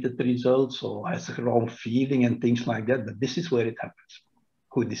misinterpreted the results or has a wrong feeling and things like that, but this is where it happens.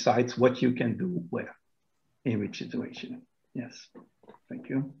 Who decides what you can do where, in which situation. Yes, thank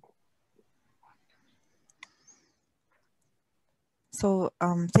you. So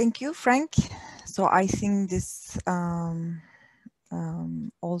thank you, Frank. So I think this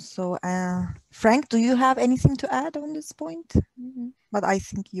also, Frank, do you have anything to add on this point? But I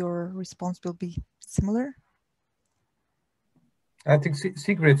think your response will be similar. I think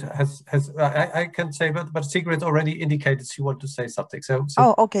Sigrid has I can say, but Sigrid already indicated she wanted to say something. So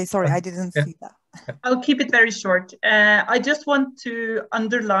oh, okay, sorry, I didn't see that. I'll keep it very short. I just want to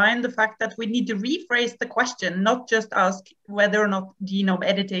underline the fact that we need to rephrase the question, not just ask whether or not genome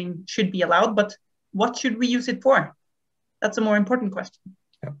editing should be allowed, but what should we use it for? That's a more important question.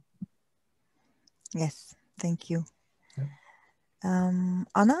 Yeah. Yes, thank you. Yeah.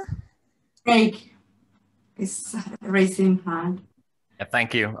 Anna? Frank is raising hand. Yeah,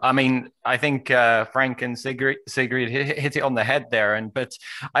 thank you. I mean, I think Frank and Sigrid hit it on the head there, but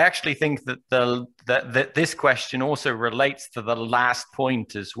I actually think that that this question also relates to the last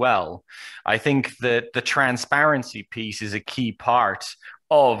point as well. I think that the transparency piece is a key part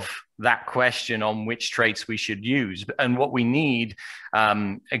of that question on which traits we should use. And what we need,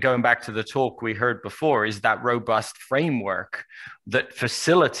 going back to the talk we heard before, is that robust framework that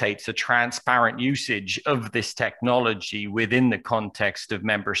facilitates a transparent usage of this technology within the context of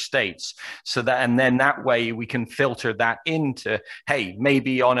member states. So that, and then that way we can filter that into, hey,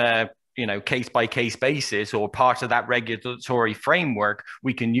 maybe on a case-by-case basis or part of that regulatory framework,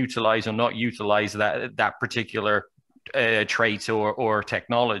 we can utilize or not utilize that particular trait or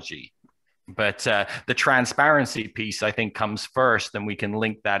technology. But the transparency piece, I think, comes first, and we can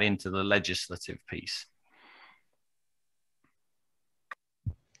link that into the legislative piece.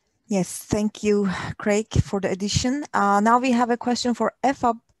 Yes, thank you, Craig, for the addition. Now we have a question for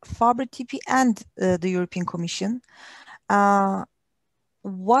EFFAB, FABRE-TP, and the European Commission. How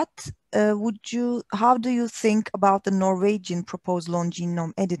do you think about the Norwegian proposal on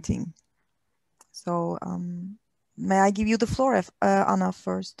genome editing? So may I give you the floor, Anna,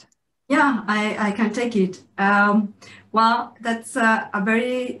 first? Yeah, I can take it. Well, that's a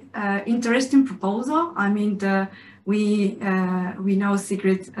very interesting proposal. I mean, we know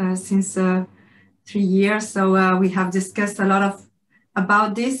Sigrid since 3 years, so we have discussed a lot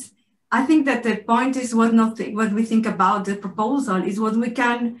about this. I think that the point is what we think about the proposal is what we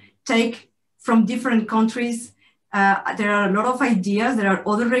can take from different countries. There are a lot of ideas. There are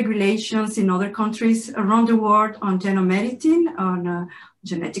other regulations in other countries around the world on genome editing, on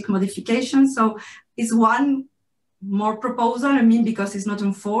genetic modification. So it's one more proposal, I mean, because it's not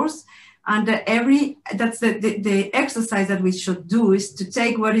enforced. And that's the exercise that we should do, is to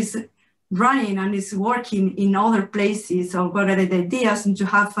take what is running and is working in other places, or what are the ideas, and to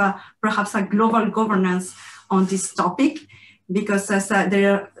have perhaps a global governance on this topic. Because as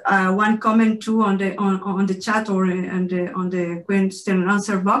there one comment too on the chat or on the question and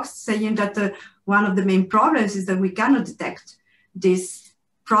answer box, saying that one of the main problems is that we cannot detect these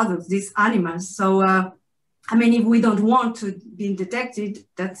products, these animals. So I mean, if we don't want to be detected,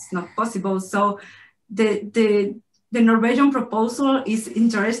 that's not possible. So the Norwegian proposal is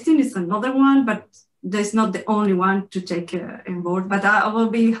interesting. It's another one, but there's not the only one to take on board. But I will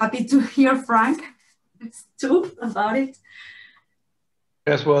be happy to hear Franck too about it.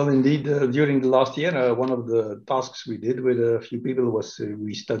 Yes, well, indeed, during the last year, one of the tasks we did with a few people was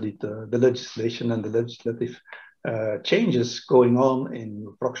we studied the legislation and the legislative changes going on in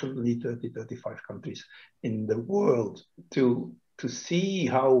approximately 30-35 countries in the world to see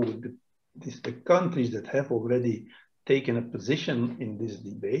how the countries that have already taken a position in this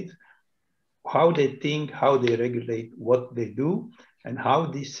debate, how they think, how they regulate what they do, and how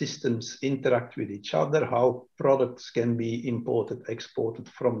these systems interact with each other, how products can be imported, exported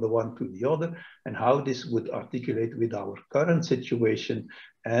from the one to the other, and how this would articulate with our current situation,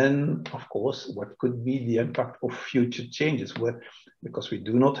 and of course, what could be the impact of future changes, because we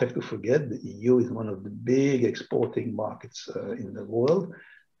do not have to forget the EU is one of the big exporting markets in the world.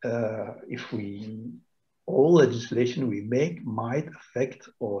 If all legislation we make might affect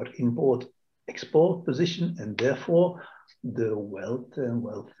our export position, and therefore the wealth and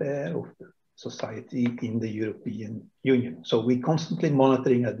welfare of the society in the European Union. So we constantly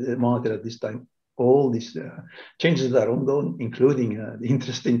monitor at this time all these changes that are ongoing, including the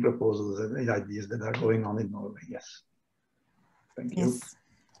interesting proposals and ideas that are going on in Norway. Yes. Thank you. Yes.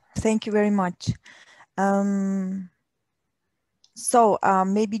 Thank you very much. So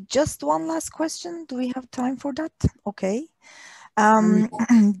maybe just one last question. Do we have time for that? Okay.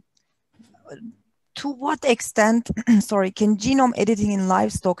 To what extent, can genome editing in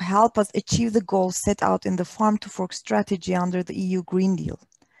livestock help us achieve the goals set out in the Farm to Fork strategy under the EU Green Deal?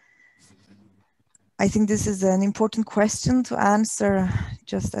 I think this is an important question to answer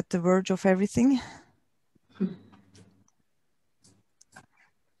just at the verge of everything.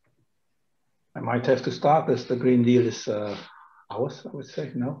 I might have to start, as the Green Deal is ours, I would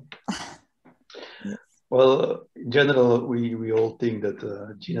say, no? Yes. Well, in general, we all think that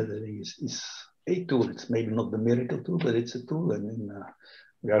gene editing is a tool. It's maybe not the miracle tool, but it's a tool. And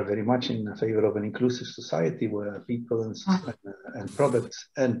we are very much in favor of an inclusive society where people and products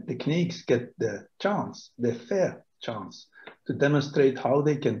and techniques get their chance, their fair chance to demonstrate how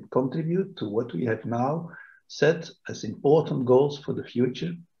they can contribute to what we have now set as important goals for the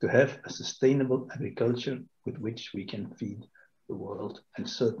future, to have a sustainable agriculture with which we can feed the world and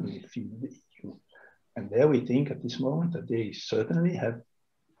certainly feed the EU. And there we think at this moment that they certainly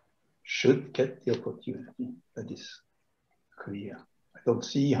should get the opportunity. That is clear. I don't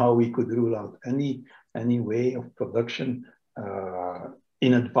see how we could rule out any way of production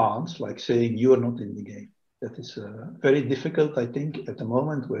in advance, like saying you are not in the game. That is very difficult, I think, at the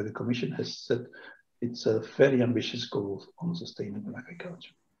moment where the Commission has set its very ambitious goals on sustainable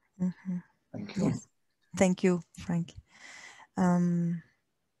agriculture. Mm-hmm. Thank you. Yes. Thank you, Frank.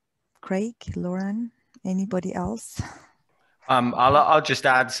 Craig, Laurent, anybody else? I'll just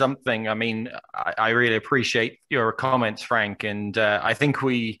add something. I mean, I really appreciate your comments, Frank, and I think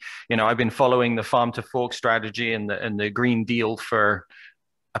I've been following the Farm to Fork strategy and the Green Deal for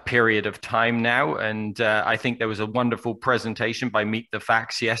a period of time now, and I think there was a wonderful presentation by Meet the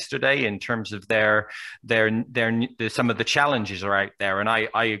Facts yesterday in terms of some of the challenges are out there. And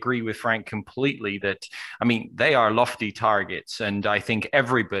I agree with Franck completely that, I mean, they are lofty targets, and I think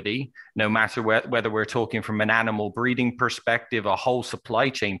everybody, no matter whether we're talking from an animal breeding perspective, a whole supply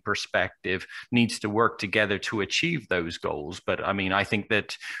chain perspective, needs to work together to achieve those goals. But I mean, I think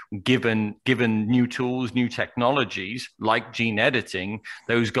that given new tools, new technologies like gene editing,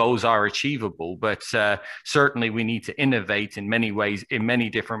 those goals are achievable. But certainly we need to innovate in many ways, in many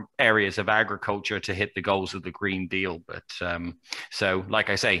different areas of agriculture to hit the goals of the Green Deal. But so, like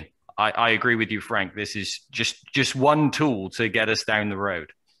I say, I agree with you, Franck. This is just one tool to get us down the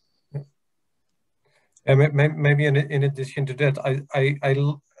road. Maybe in addition to that,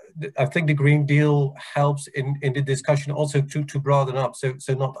 I think the Green Deal helps in the discussion also to broaden up. So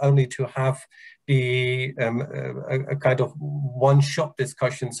not only to have the a kind of one-shot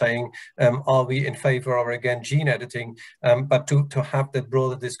discussion saying, are we in favor or against gene editing, but to have that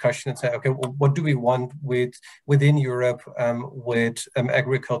broader discussion and say, okay, well, what do we want within Europe with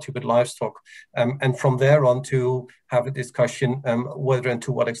agriculture, with livestock, and from there on to have a discussion whether and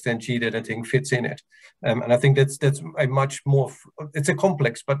to what extent gene editing fits in it. And I think that's a much more, it's a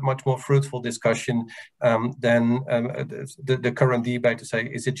complex but much more fruitful discussion than the current debate to say,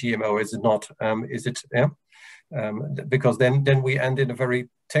 is it GMO, is it not, is it, yeah? Because then we end in a very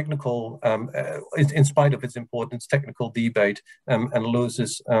technical, in spite of its importance, technical debate, and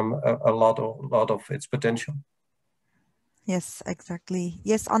loses a lot of its potential. Yes, exactly.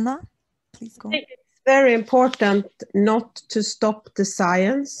 Yes, Anna, please go. It's very important not to stop the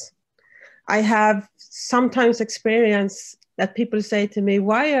science. I have sometimes experienced that people say to me,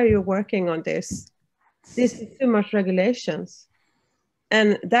 why are you working on this? This is too much regulations.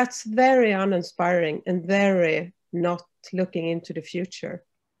 And that's very uninspiring and very not looking into the future.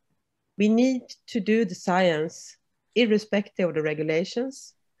 We need to do the science irrespective of the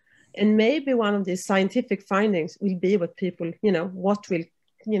regulations. And maybe one of these scientific findings will be what people, what will,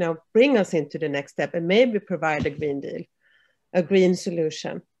 bring us into the next step and maybe provide a Green Deal, a green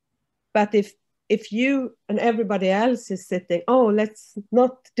solution. But if you and everybody else is sitting, oh, let's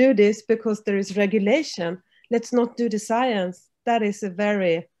not do this because there is regulation, let's not do the science, that is a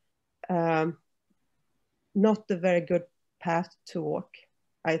very, not a very good path to walk,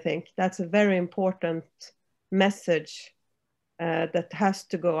 I think. That's a very important message that has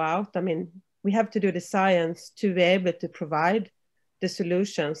to go out. I mean, we have to do the science to be able to provide the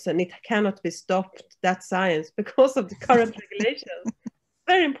solutions, and it cannot be stopped, that science, because of the current regulations.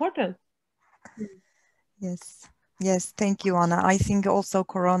 Very important. Yes. Yes, thank you, Anna. I think also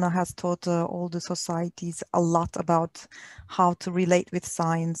Corona has taught all the societies a lot about how to relate with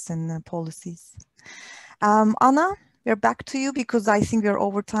science and policies. Anna, we're back to you because I think we're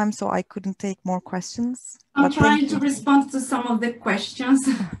over time, so I couldn't take more questions. I'm trying to respond to some of the questions.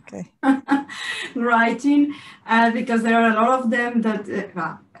 Okay. Writing, because there are a lot of them that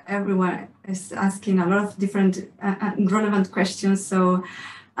everyone is asking a lot of different relevant questions. So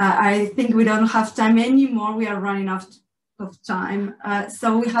I think we don't have time anymore. We are running out of time.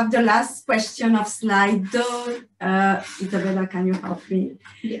 So we have the last question of Slido. Isabella, can you help me?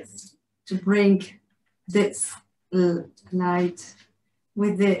 Yes. To bring this slide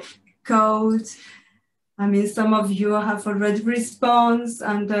with the code. I mean, some of you have already responded,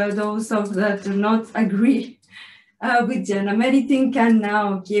 and those of that do not agree with genome editing can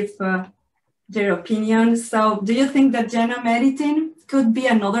now give their opinion. So do you think that genome editing could be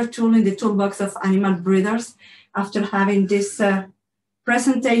another tool in the toolbox of animal breeders after having these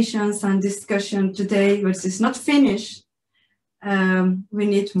presentations and discussion today, which is not finished? We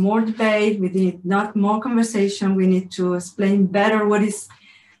need more debate, we need not more conversation, we need to explain better what is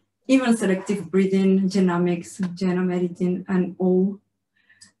even selective breeding, genomics, genome editing, and all.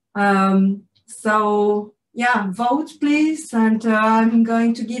 So yeah, vote please, and I'm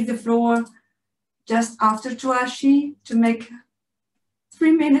going to give the floor just after to Ashie to make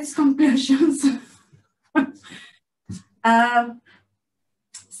 3 minutes conclusions.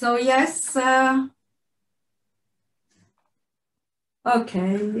 So yes,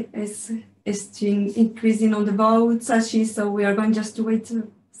 okay, it's increasing on the votes, Ashie, so we are going just to wait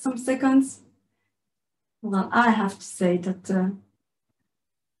some seconds. Well, I have to say that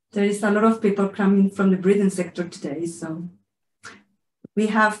there is a lot of people coming from the breeding sector today, so we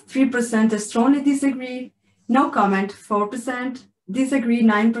have 3% strongly disagree, no comment, 4%, disagree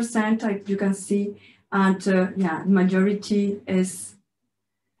 9%, like you can see, and yeah, majority is,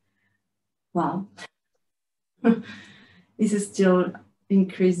 wow, this is still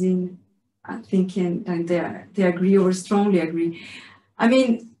increasing, thinking that they agree or strongly agree. I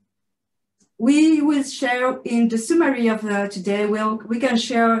mean, we will share in the summary of today. We can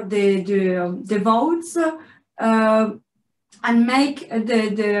share the votes and make and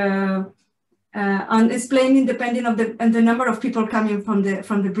explaining depending on the number of people coming from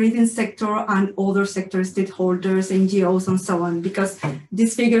the breeding sector and other sector stakeholders, NGOs, and so on. Because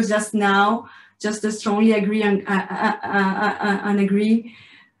these figures just now just strongly agree and agree.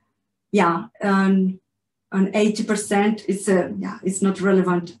 Yeah. On 80%, it's not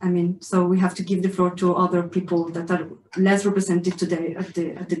relevant. I mean, so we have to give the floor to other people that are less represented today at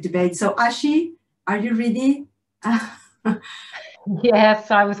the debate. So Ashie, are you ready?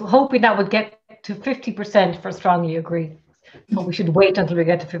 Yes, I was hoping that would get to 50% for strongly agree. But we should wait until we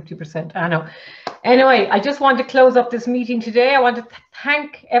get to 50%. I know. Anyway, I just want to close up this meeting today. I want to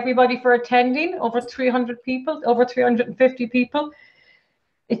thank everybody for attending. Over 300 people, over 350 people.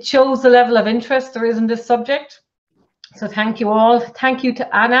 It shows the level of interest there is in this subject. So thank you all. Thank you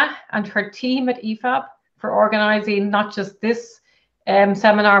to Anna and her team at EFFAB for organising not just this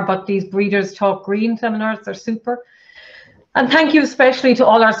seminar, but these Breeders Talk Green seminars. They're super. And thank you especially to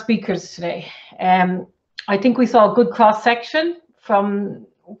all our speakers today. I think we saw a good cross-section from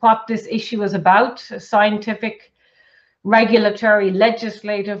what this issue is about, scientific, regulatory,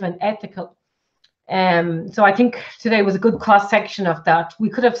 legislative, and ethical. So I think today was a good cross-section of that. We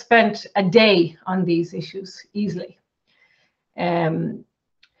could have spent a day on these issues easily.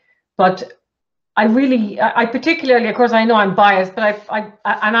 But I particularly, of course, I know I'm biased, but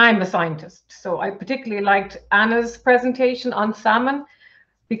and I'm a scientist. So I particularly liked Anna's presentation on salmon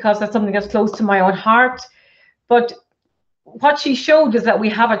because that's something that's close to my own heart. But what she showed is that we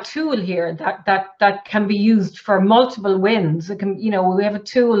have a tool here that can be used for multiple wins. It can, we have a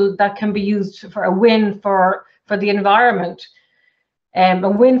tool that can be used for a win for the environment, a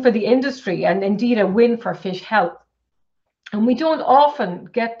win for the industry, and indeed a win for fish health. And we don't often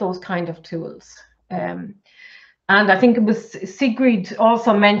get those kind of tools. And I think it was Sigrid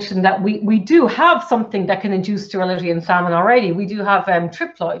also mentioned that we do have something that can induce sterility in salmon already. We do have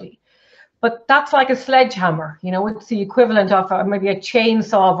triploidy. But that's like a sledgehammer, it's the equivalent of maybe a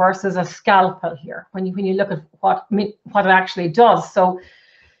chainsaw versus a scalpel here, when you look at what it actually does. So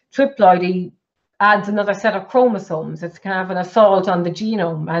triploidy adds another set of chromosomes. It's kind of an assault on the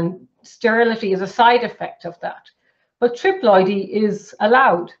genome, and sterility is a side effect of that. But triploidy is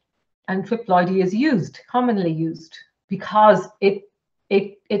allowed, and triploidy is commonly used, because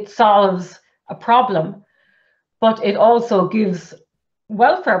it solves a problem, but it also gives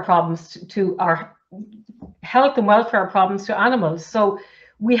welfare problems to our health and welfare problems to animals. So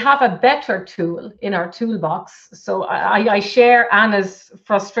we have a better tool in our toolbox. So I share Anna's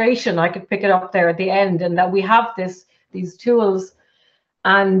frustration. I could pick it up there at the end, and that we have these tools,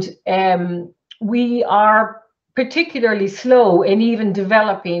 and we are particularly slow in even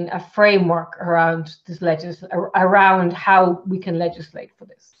developing a framework around this around how we can legislate for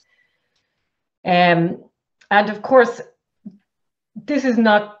this. And of course, this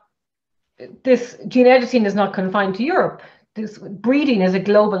gene editing is not confined to Europe. This breeding is a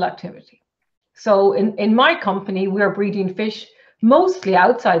global activity. So in my company, we're breeding fish mostly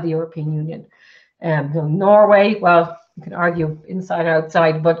outside the European Union. Norway, well, you can argue inside or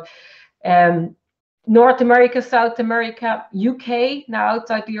outside, but North America, South America, UK, now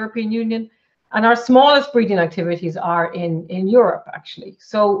outside the European Union, and our smallest breeding activities are in Europe, actually.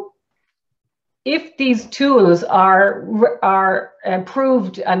 So if these tools are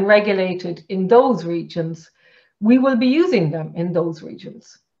approved and regulated in those regions, we will be using them in those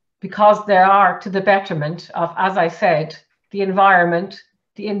regions, because they are to the betterment of, as I said, the environment,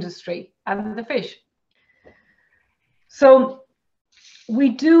 the industry, and the fish. So we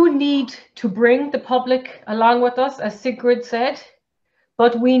do need to bring the public along with us, as Sigrid said,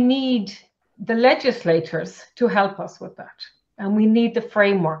 but we need the legislators to help us with that. And we need the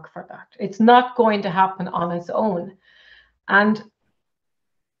framework for that. It's not going to happen on its own. And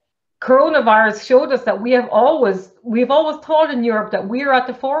coronavirus showed us that we've always thought in Europe that we're at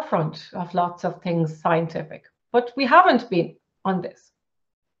the forefront of lots of things scientific, but we haven't been on this.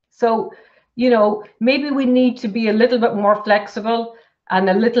 So, maybe we need to be a little bit more flexible and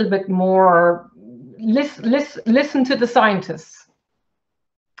a little bit more listen to the scientists.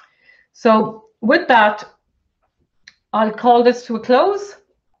 So with that, I'll call this to a close.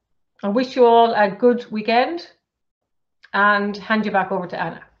 I wish you all a good weekend and hand you back over to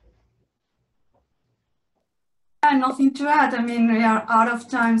Anna. Nothing to add. I mean, we are out of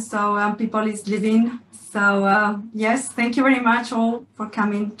time, so people is leaving. So yes, thank you very much all for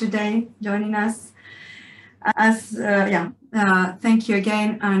coming today, joining us. Thank you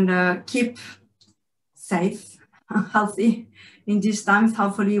again, and keep safe, healthy in these times,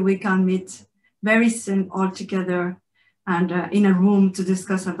 hopefully we can meet very soon all together and in a room to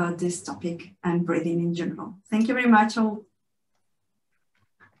discuss about this topic and breeding in general. Thank you very much all.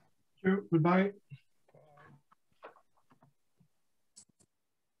 Thank you. Goodbye.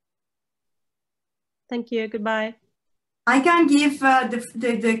 Thank you. Goodbye. I can give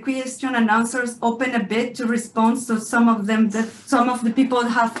the question and answers open a bit to respond to some of them. That some of the people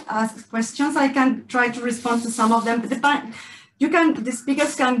have asked questions. I can try to respond to some of them. The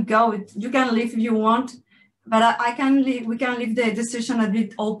speakers can go. You can leave if you want, but I can leave. We can leave the session a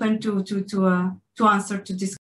bit open to answer to this.